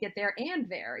 you can get there and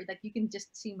there. Like you can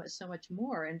just see so much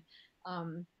more. And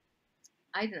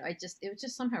I don't know. It was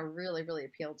just somehow really, really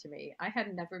appealed to me. I'd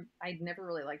never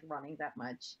really liked running that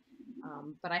much,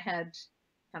 but I had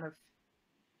kind of,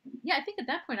 yeah. I think at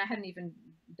that point I hadn't even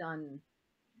done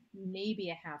maybe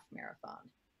a half marathon.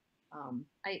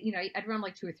 I'd run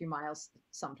like 2 or 3 miles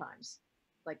sometimes,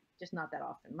 like just not that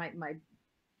often.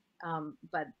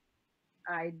 But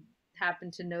I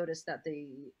happened to notice that the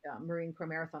Marine Corps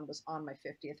Marathon was on my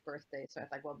 50th birthday, so I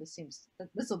thought, well, this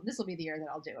will be the year that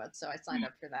I'll do it. So I signed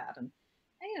up for that, and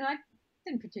I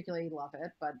didn't particularly love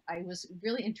it, but I was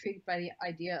really intrigued by the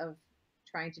idea of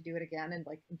trying to do it again and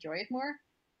like enjoy it more.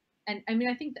 And I mean,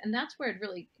 I think, and that's where it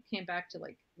really came back to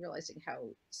like realizing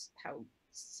how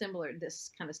similar this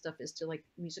kind of stuff is to like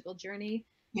musical journey.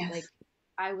 Yes. Like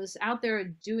I was out there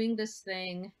doing this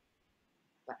thing,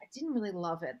 but I didn't really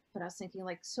love it. But I was thinking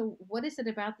like, so what is it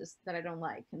about this that I don't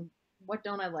like, and what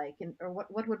don't I like, and or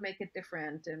what would make it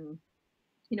different, and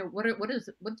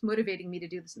what's motivating me to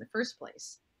do this in the first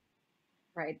place,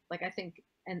 right? Like I think,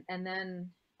 and then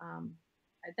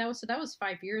that was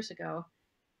 5 years ago.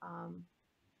 Um,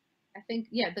 I think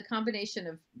yeah, the combination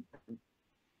of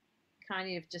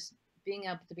kind of just being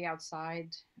able to be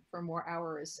outside for more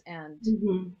hours and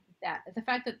Mm-hmm. that the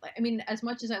fact that I mean, as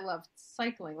much as I love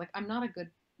cycling, like I'm not a good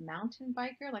mountain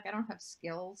biker. Like I don't have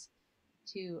skills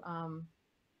to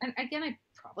and again I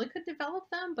probably could develop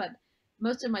them, but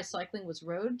most of my cycling was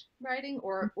road riding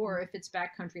or if it's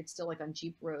backcountry it's still like on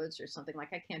Jeep roads or something.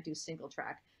 Like I can't do single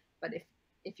track. But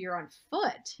if you're on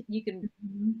foot, you can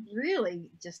Mm-hmm. really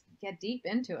just get deep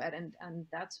into it, and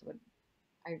that's what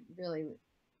I really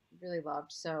really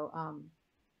loved. So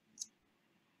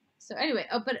anyway,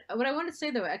 but what I want to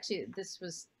say though, actually, this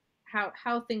was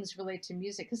how things relate to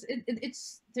music because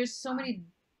it's there's so many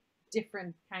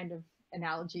different kind of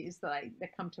analogies that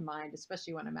come to mind,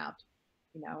 especially when I'm out,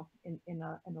 in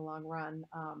the long run.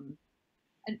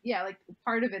 And yeah, like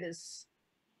part of it is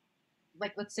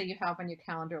like let's say you have on your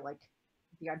calendar like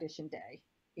the audition day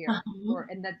here, Uh-huh. or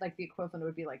and that like the equivalent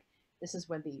would be like this is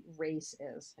when the race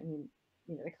is. I mean,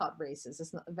 they call it races.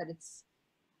 It's not, but it's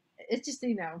just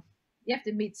you have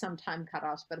to meet some time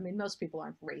cutoffs, but I mean most people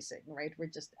aren't racing, right? We're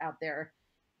just out there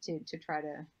to try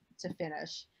to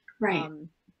finish. Right. um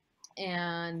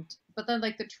and but then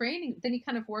like the training, then you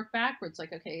kind of work backwards,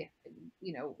 like okay,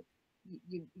 you know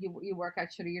you work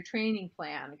out sort of your training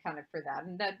plan kind of for that,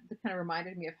 and that kind of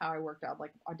reminded me of how I worked out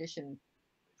like audition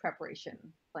preparation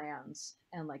plans,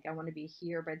 and like I want to be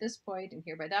here by this point and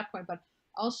here by that point, but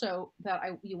also that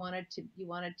you wanted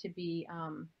to be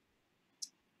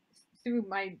through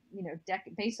my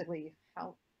basically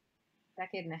how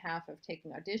decade and a half of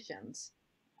taking auditions.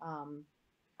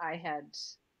 I had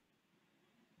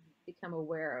become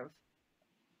aware of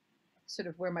sort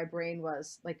of where my brain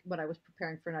was like when I was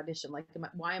preparing for an audition, like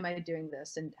why am I doing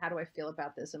this and how do I feel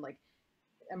about this, and like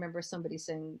I remember somebody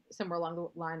saying somewhere along the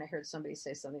line, I heard somebody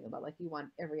say something about like you want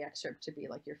every excerpt to be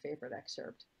like your favorite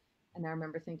excerpt, and I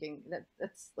remember thinking that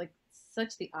that's like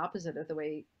such the opposite of the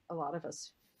way a lot of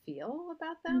us feel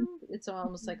about them. It's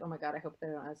almost like, oh my god, I hope they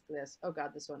don't ask this. Oh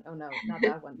god, this one. Oh no, not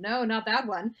that one. No, not that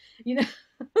one. You know,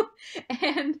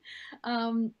 and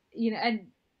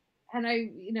and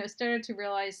I started to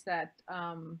realize that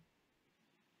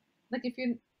like if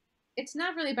you're it's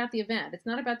not really about the event. It's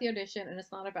not about the audition, and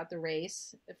it's not about the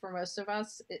race for most of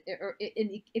us.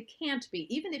 It can't be.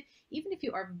 Even if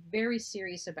you are very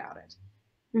serious about it,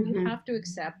 you Mm-hmm. have to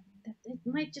accept that it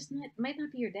might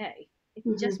not be your day. It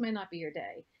Mm-hmm. just might not be your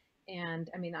day. And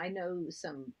I mean, I know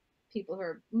some. people who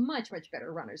are much, much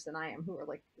better runners than I am, who are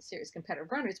like serious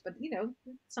competitive runners. But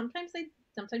sometimes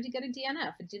you get a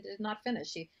DNF and you did not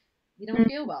finish. You don't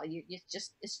feel well. You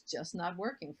just, it's just not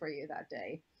working for you that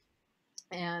day.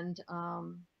 And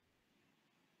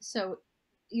so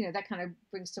that kind of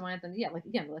brings to mind, then, yeah, like,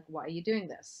 again, like, why are you doing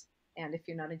this? And if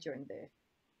you're not enjoying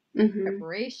the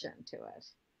preparation to it.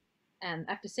 And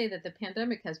I have to say that the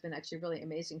pandemic has been actually really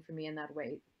amazing for me in that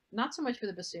way. Not so much for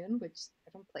the bassoon, which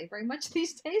I don't play very much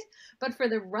these days, but for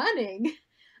the running,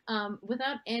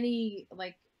 without any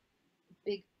like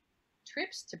big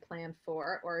trips to plan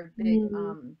for, or big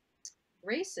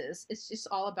races. It's just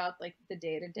all about like the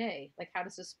day to day. Like, how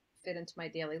does this fit into my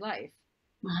daily life?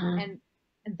 And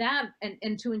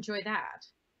and to enjoy that,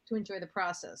 to enjoy the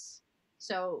process.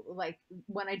 So like,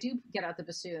 when I do get out the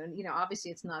bassoon,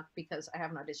 obviously it's not because I have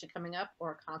an audition coming up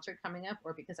or a concert coming up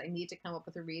or because I need to come up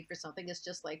with a read for something. It's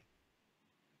just like,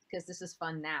 because this is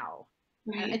fun now.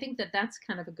 And I think that that's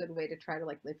kind of a good way to try to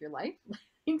like live your life.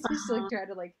 Just like try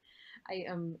to like, I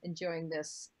am enjoying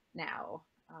this now.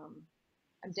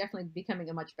 I'm definitely becoming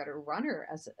a much better runner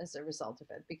as a result of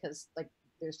it, because like,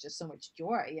 there's just so much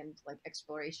joy and like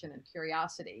exploration and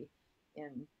curiosity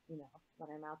in when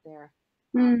I'm out there.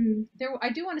 I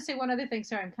do want to say one other thing.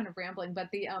 Sorry, I'm kind of rambling, but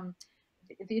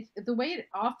the way it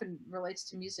often relates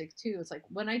to music too is like,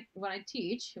 when I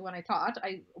taught,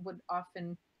 I would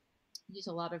often use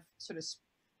a lot of sort of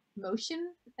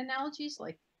motion analogies,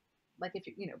 like if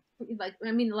like,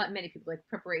 I mean, many people like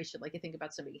preparation. Like, you think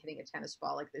about somebody hitting a tennis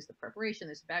ball, like there's the preparation,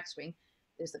 there's the backswing,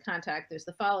 there's the contact, there's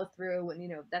the follow through,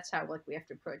 and that's how like we have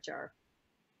to approach our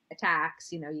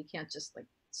attacks. You can't just like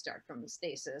start from the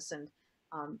stasis, and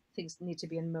things need to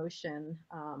be in motion.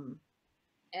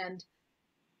 And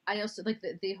I also like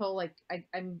the whole like,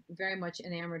 I'm very much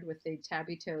enamored with the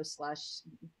tabito slash,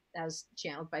 as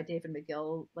channeled by David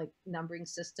McGill, like numbering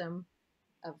system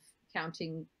of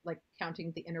counting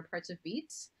the inner parts of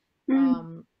beats.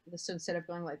 So instead of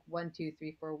going like 1 2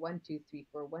 3 4 1 2 3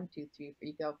 4 1 2 3 4,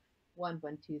 you go 1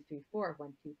 1 2 3 4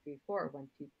 1 2 3 4 1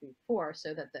 2 3 4,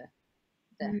 so that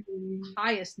the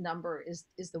highest number is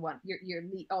the one you're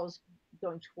always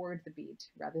going toward the beat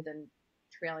rather than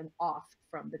trailing off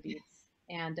from the beat.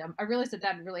 And I realized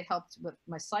that really helped with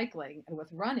my cycling and with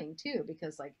running too,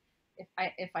 because like,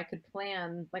 if I could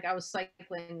plan, like I was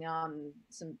cycling on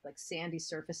some like sandy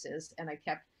surfaces, and I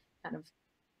kept kind of,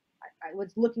 I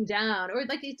was looking down, or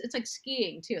like it's like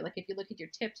skiing too. Like, if you look at your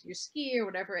tips, your ski or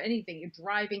whatever, anything you're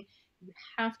driving, you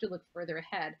have to look further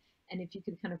ahead. And if you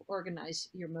can kind of organize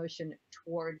your motion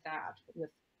toward that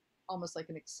with almost like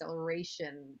an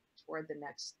acceleration toward the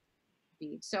next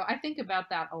beat. So I think about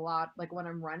that a lot. Like, when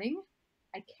I'm running,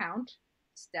 I count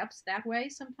steps that way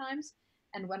sometimes.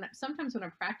 And sometimes when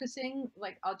I'm practicing,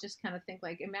 like, I'll just kind of think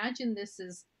like, imagine this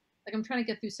is like, I'm trying to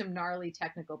get through some gnarly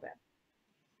technical bit,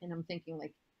 and I'm thinking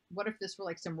like, what if this were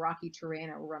like some rocky terrain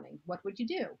or running? What would you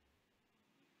do?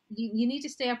 You need to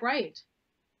stay upright.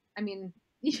 I mean,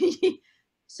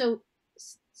 so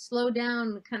slow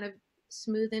down, kind of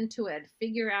smooth into it,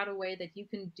 figure out a way that you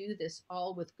can do this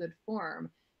all with good form.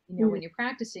 When you're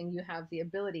practicing, you have the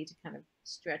ability to kind of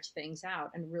stretch things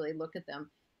out and really look at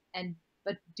them,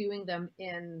 but doing them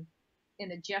in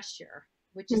a gesture,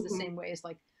 which is the same way as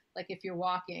like if you're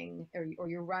walking or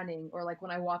you're running, or like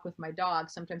when I walk with my dog,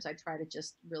 sometimes I try to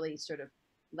just really sort of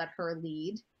let her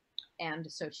lead.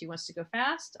 And so if she wants to go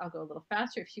fast, I'll go a little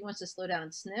faster. If she wants to slow down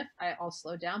and sniff, I'll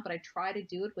slow down, but I try to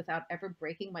do it without ever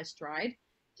breaking my stride,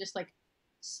 just like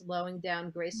slowing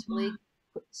down gracefully,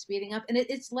 speeding up. And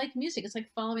it's like music. It's like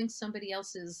following somebody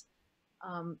else's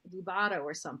rubato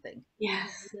or something.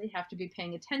 Yes. You really have to be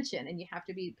paying attention, and you have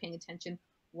to be paying attention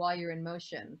while you're in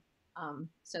motion.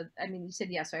 So, I mean, you said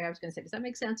yes. So I was going to say, does that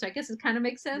make sense? So I guess it kind of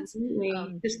makes sense.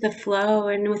 Just the flow,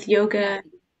 and with yoga.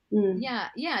 Yeah.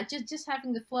 Just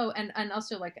having the flow, and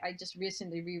also like, I just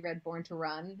recently reread Born to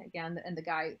Run again, and the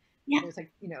guy was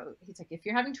like, he's like, if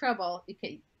you're having trouble,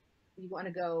 okay, you want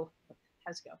to go,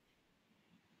 how's it go?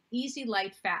 Easy,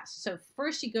 light, fast. So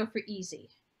first you go for easy.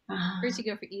 First you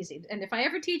go for easy. And if I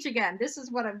ever teach again, this is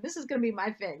going to be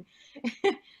my thing.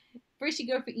 First you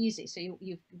go for easy. So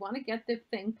you want to get the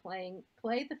thing play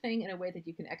the thing in a way that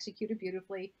you can execute it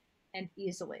beautifully and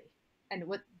easily. And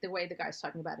what the way the guy's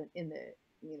talking about it in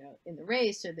the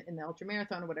race or in the ultra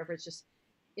marathon or whatever, it's just,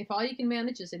 if all you can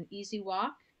manage is an easy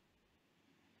walk,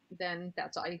 then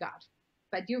that's all you got.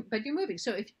 But you're moving.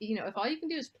 So if all you can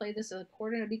do is play this a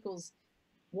quarter note equals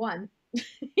 1,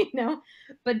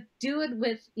 but do it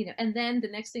with, and then the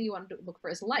next thing you want to look for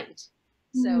is light.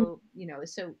 So,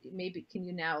 so maybe can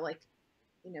you now like,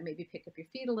 maybe pick up your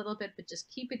feet a little bit, but just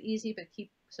keep it easy, but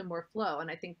keep some more flow. And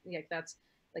I think like that's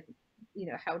like,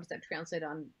 how does that translate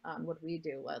on what we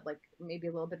do? Like maybe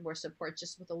a little bit more support,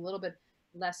 just with a little bit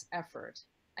less effort.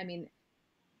 I mean,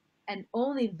 and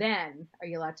only then are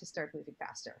you allowed to start moving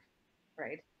faster,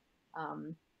 right?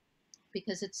 Um,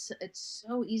 because it's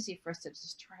so easy for us to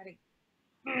just try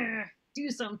to do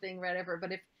something, whatever.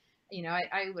 But if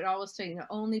I would always say,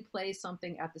 only play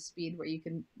something at the speed where you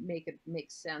can make it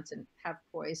make sense and have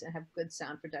poise and have good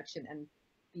sound production and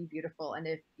be beautiful. And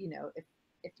if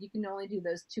you can only do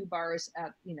those 2 bars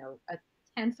at a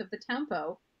tenth of the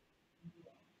tempo,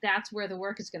 that's where the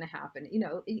work is going to happen.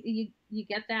 You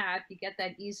get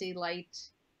that easy light.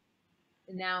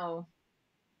 Now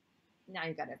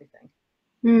you got everything.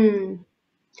 Hmm.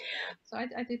 So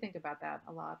I do think about that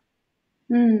a lot.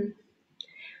 Hmm.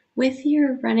 With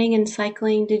your running and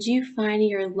cycling, did you find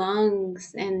your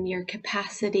lungs and your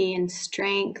capacity and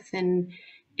strength and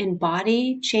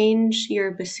body change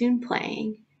your bassoon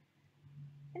playing?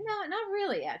 No, not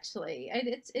really, actually. I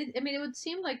mean, it would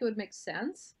seem like it would make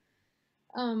sense.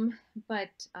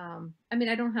 But I mean,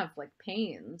 I don't have like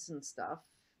pains and stuff.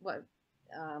 What,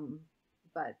 um,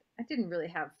 but I didn't really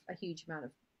have a huge amount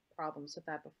of problems with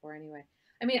that before, anyway.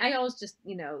 I mean, I always just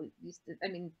used to. I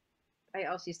mean, I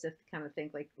also used to kind of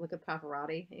think like, look at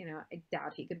Pavarotti. I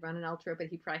doubt he could run an ultra, but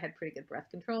he probably had pretty good breath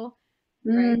control,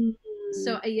 right? Mm.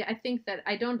 So I think that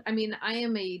I don't. I mean, I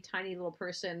am a tiny little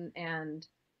person, and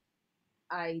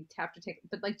I have to take,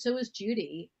 but like so is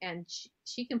Judy, and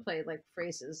she can play like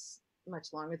phrases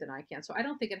much longer than I can. So I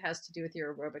don't think it has to do with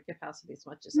your aerobic capacity as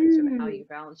much as like sort of how Mm. you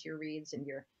balance your reeds and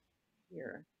your.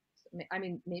 I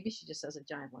mean, maybe she just has a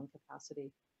giant lung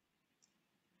capacity,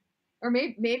 or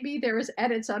maybe there was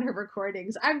edits on her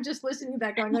recordings. I'm just listening to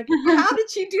that, going like, how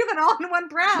did she do that all in one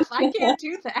breath? I can't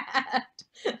do that.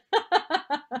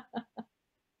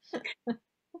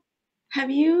 Have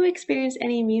you experienced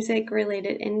any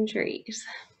music-related injuries?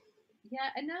 Yeah,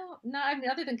 I know. No, I mean,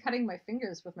 other than cutting my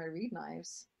fingers with my reed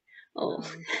knives. Oh,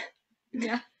 Um,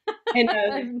 yeah. I know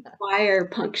the wire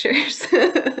punctures.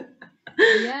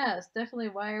 Yes, definitely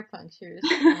wire punctures.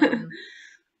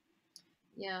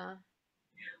 Yeah.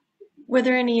 Were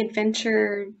there any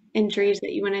adventure injuries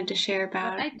that you wanted to share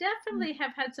about? I definitely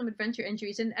have had some adventure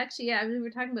injuries, and actually, yeah, we were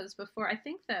talking about this before. I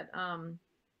think that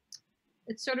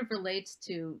it sort of relates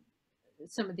to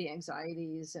some of the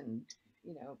anxieties and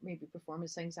maybe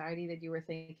performance anxiety that you were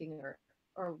thinking,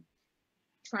 or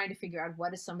trying to figure out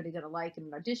what is somebody going to like in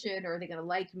an audition, or are they going to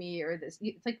like me, or this.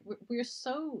 It's like we're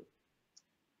so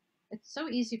it's so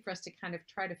easy for us to kind of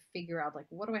try to figure out like,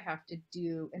 what do I have to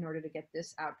do in order to get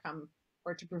this outcome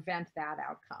or to prevent that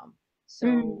outcome.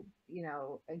 Mm.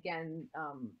 So again,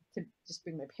 to just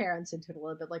bring my parents into it a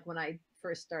little bit, like when I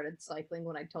first started cycling,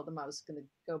 when I told them I was going to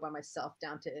go by myself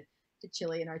down to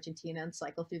Chile and Argentina and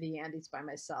cycle through the Andes by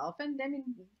myself. And I mean,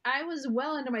 I was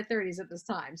well into my 30s at this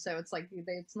time, so it's like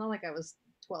it's not like I was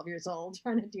 12 years old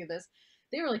trying to do this.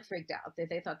 They were like freaked out.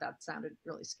 They thought that sounded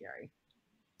really scary.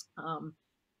 um,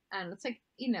 and it's like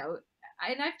and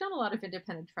I've done a lot of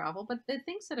independent travel, but the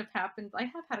things that have happened, I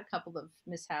have had a couple of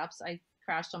mishaps. I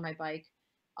crashed on my bike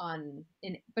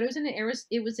but it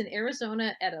was in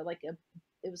Arizona at it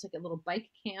was like a little bike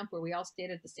camp where we all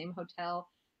stayed at the same hotel,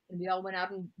 and we all went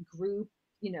out in group,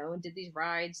 and did these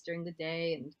rides during the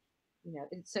day,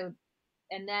 and so.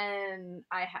 And then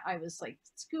I was like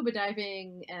scuba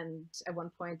diving, and at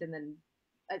one point, and then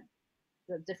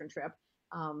a different trip,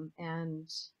 and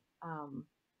um,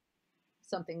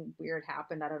 something weird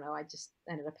happened. I don't know. I just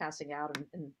ended up passing out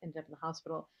and ended up in the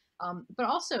hospital. But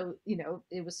also,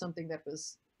 it was something that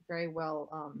was very well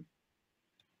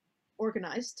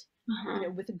organized, Uh-huh.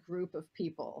 with a group of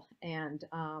people. And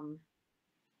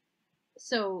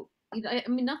so, I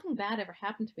mean, nothing bad ever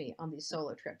happened to me on these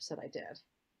solo trips that I did,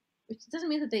 which doesn't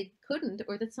mean that they couldn't,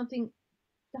 or that something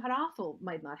god awful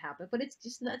might not happen. But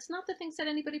that's not the things that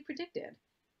anybody predicted.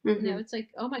 Hmm. It's like,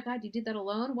 oh my God, you did that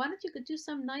alone. Why don't you go do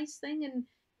some nice thing? And,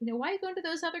 why are you going to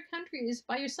those other countries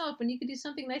by yourself when you could do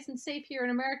something nice and safe here in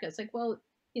America? It's like, well,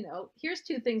 here's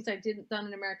 2 things I didn't done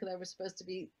in America that were supposed to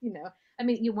be, I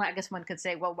mean, I guess one could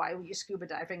say, well, why were you scuba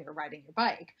diving or riding your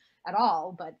bike at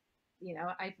all? But,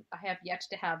 I have yet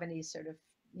to have any sort of,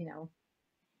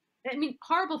 I mean,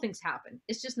 horrible things happen.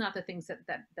 It's just not the things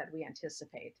that we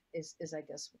anticipate. Is I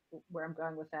guess where I'm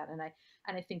going with that, and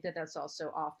I think that that's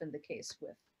also often the case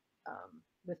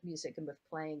with music and with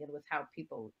playing and with how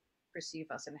people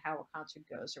perceive us and how a concert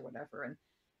goes or whatever. And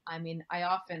I mean, I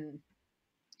often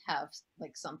have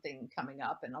like something coming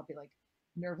up, and I'll be like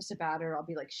nervous about it. Or I'll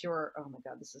be like, sure, oh my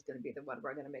God, this is going to be the one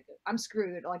where I'm going to make it. I'm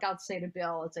screwed. Like I'll say to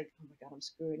Bill, it's like, oh my God, I'm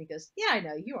screwed. And he goes, yeah, I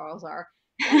know, you always are.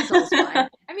 And it's always fine.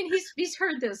 I mean, he's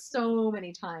heard this so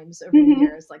many times over the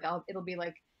years. Like it'll be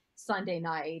like, Sunday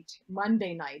night,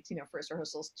 Monday night, first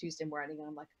rehearsals Tuesday morning, and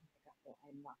I'm like, oh my god, no,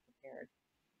 I'm not prepared.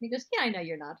 And he goes, yeah, I know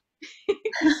you're not.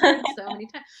 He's heard it so many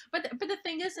times. But the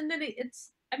thing is, and then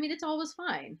it's, I mean, it's always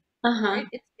fine, Uh-huh. right?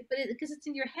 Because it's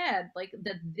in your head, like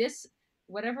that this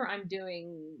whatever I'm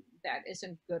doing that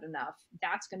isn't good enough,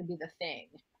 that's going to be the thing,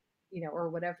 or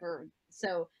whatever.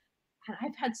 So and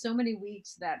I've had so many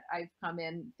weeks that I've come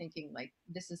in thinking like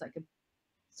this is like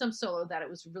some solo that it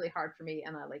was really hard for me,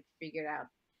 and I like figured out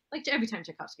like every time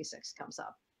Tchaikovsky 6 comes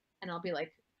up, and I'll be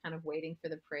like kind of waiting for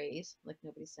the praise, like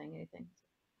nobody's saying anything.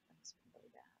 That must be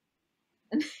really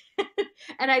bad.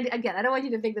 And I don't want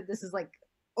you to think that this is like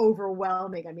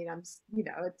overwhelming. I mean,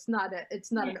 it's not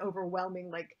Yeah. an overwhelming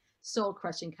like soul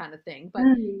crushing kind of thing, but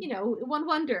Mm. one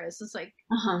wonders. It's like,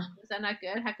 Uh-huh. was that not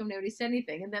good? How come nobody said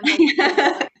anything? And then like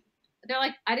they're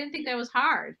like, I didn't think that was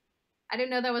hard. I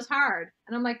didn't know that was hard.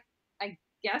 And I'm like, I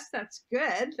guess that's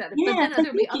good. But Yeah, then so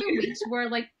there'll be thank other you. weeks where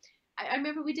like I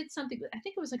remember we did something. I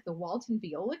think it was like the Walton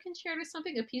Viola Concerto or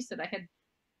something, a piece that I had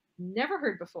never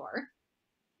heard before.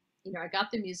 I got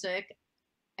the music.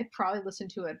 I probably listened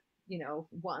to it,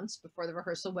 once before the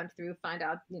rehearsal went through, find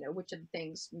out, which of the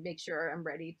things, make sure I'm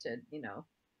ready to,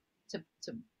 to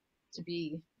to to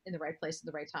be in the right place at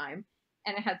the right time.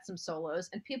 And I had some solos,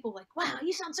 and people were like, "Wow,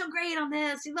 you sound so great on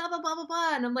this," blah blah blah blah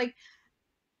blah. And I'm like,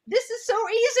 "This is so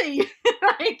easy."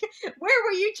 Like, where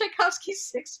were you Tchaikovsky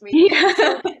 6 week? Yeah.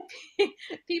 So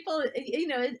people,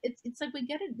 it's like we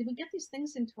get these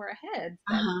things into our heads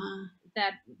that Uh-huh.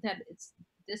 that that it's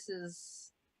this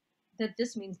is that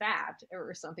this means that,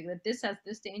 or something, that this has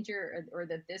this danger, or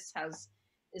that this has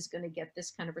is going to get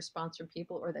this kind of response from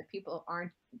people, or that people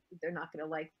aren't, they're not going to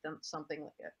like them, something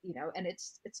like that, and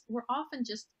it's we're often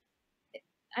just,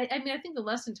 I mean, I think the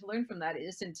lesson to learn from that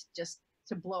isn't just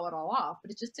to blow it all off,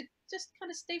 but it's just to just kind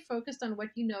of stay focused on what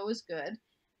you know is good,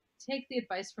 take the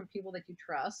advice from people that you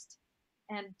trust,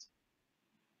 and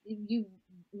you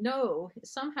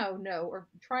somehow know, or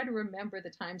try to remember the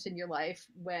times in your life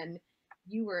when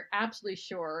you were absolutely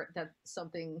sure that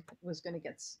something was going to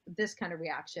get this kind of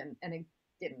reaction, and it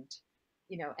didn't.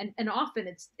 And often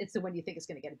it's the when you think it's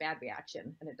going to get a bad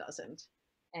reaction and it doesn't,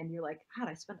 and you're like, god,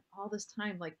 I spent all this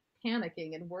time like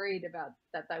panicking and worried about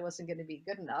that wasn't going to be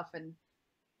good enough, and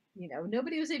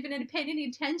nobody was even paying any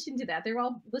attention to that. They're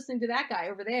all listening to that guy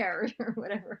over there or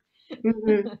whatever.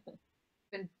 Mhm.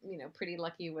 Been pretty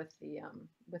lucky with the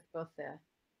with both the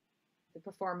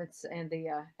performance and the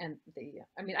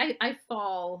I mean, I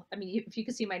fall. I mean, if you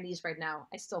can see my knees right now,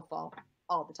 I still fall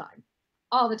all the time,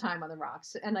 all the time on the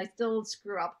rocks, and I still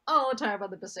screw up all the time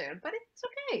on the bassoon, but it's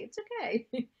okay, it's okay.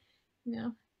 It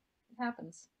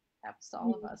happens to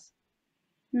all of us.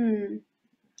 Hmm.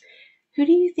 Who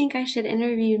do you think I should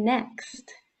interview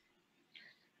next?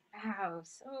 Wow,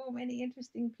 so many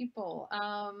interesting people.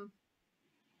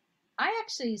 I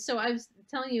actually, so I was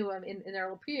telling you, in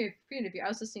our pre-interview, I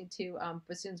was listening to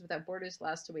Bassoons Without Borders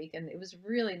last week, and it was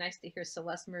really nice to hear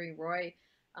Celeste Marie Roy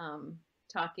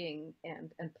talking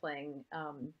and playing.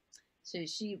 So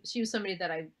she was somebody that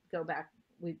I go back,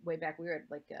 way back. We were at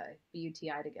like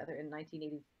BUTI together in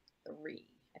 1983,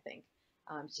 I think.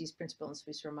 She's principal in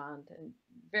Suisse Romande, and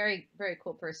very very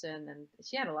cool person, and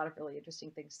she had a lot of really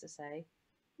interesting things to say.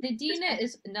 Nadina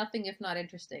is nothing if not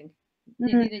interesting.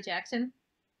 Mhm. Nadina Jackson,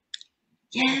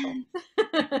 Yeah, wonderful. She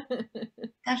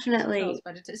knows definitely.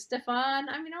 about it. Stefan,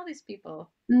 I mean, all these people.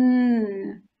 Yeah.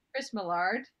 Mm. Chris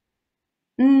Millard.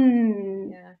 Mm.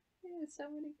 Yeah. Yeah, so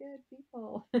many good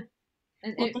people.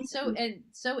 And Well, it's thank so you. and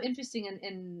so interesting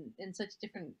in such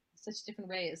different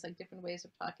ways, like different ways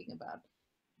of talking about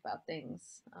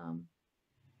things.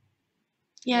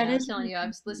 Yeah, it I was is telling really you, I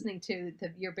was fascinating. listening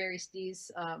to your Barry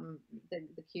Stees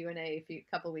the Q&A a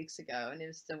couple of weeks ago, and it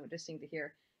was so interesting to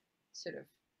hear sort of,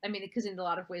 I mean, because in a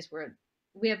lot of ways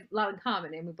we have a lot in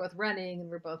common, and we're both running, and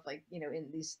we're both like in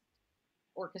these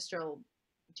orchestral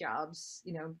jobs,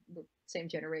 same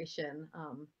generation,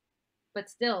 but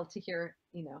still to hear,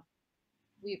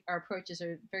 we our approaches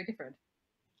are very different,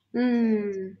 so it's Mm.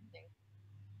 interesting.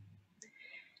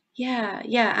 Yeah,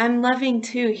 yeah, I'm loving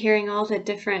too hearing all the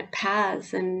different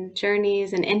paths and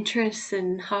journeys and interests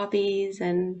and hobbies,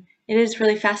 and it is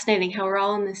really fascinating how we're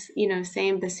all in this,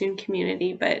 same bassoon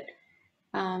community, but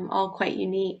all quite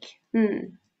unique.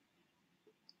 Hmm.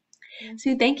 Yeah.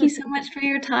 So thank you so much for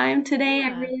your time today. I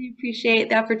Yeah, really appreciate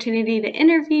the opportunity to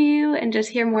interview you and just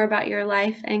hear more about your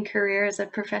life and career as a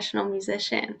professional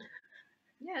musician.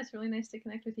 yeah, it's really nice to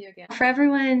connect with you again. For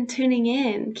everyone tuning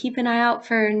in, keep an eye out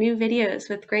for new videos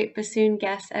with great bassoon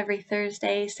guests every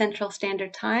Thursday Central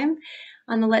Standard Time.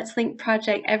 On the Let's Link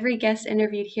project, every guest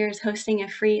interviewed here is hosting a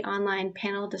free online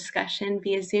panel discussion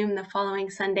via Zoom the following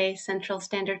Sunday, Central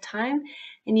Standard Time,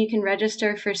 and you can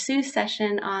register for Sue's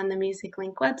session on the Music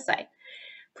Link website.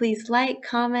 Please like,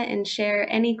 comment, and share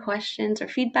any questions or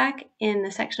feedback in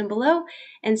the section below,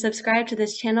 and subscribe to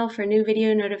this channel for new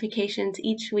video notifications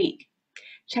each week.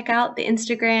 Check out the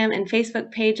Instagram and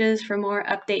Facebook pages for more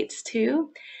updates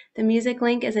too. The Music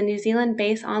Link is a New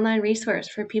Zealand-based online resource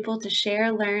for people to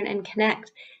share, learn, and connect.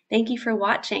 Thank you for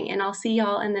watching, and I'll see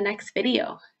y'all in the next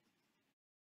video.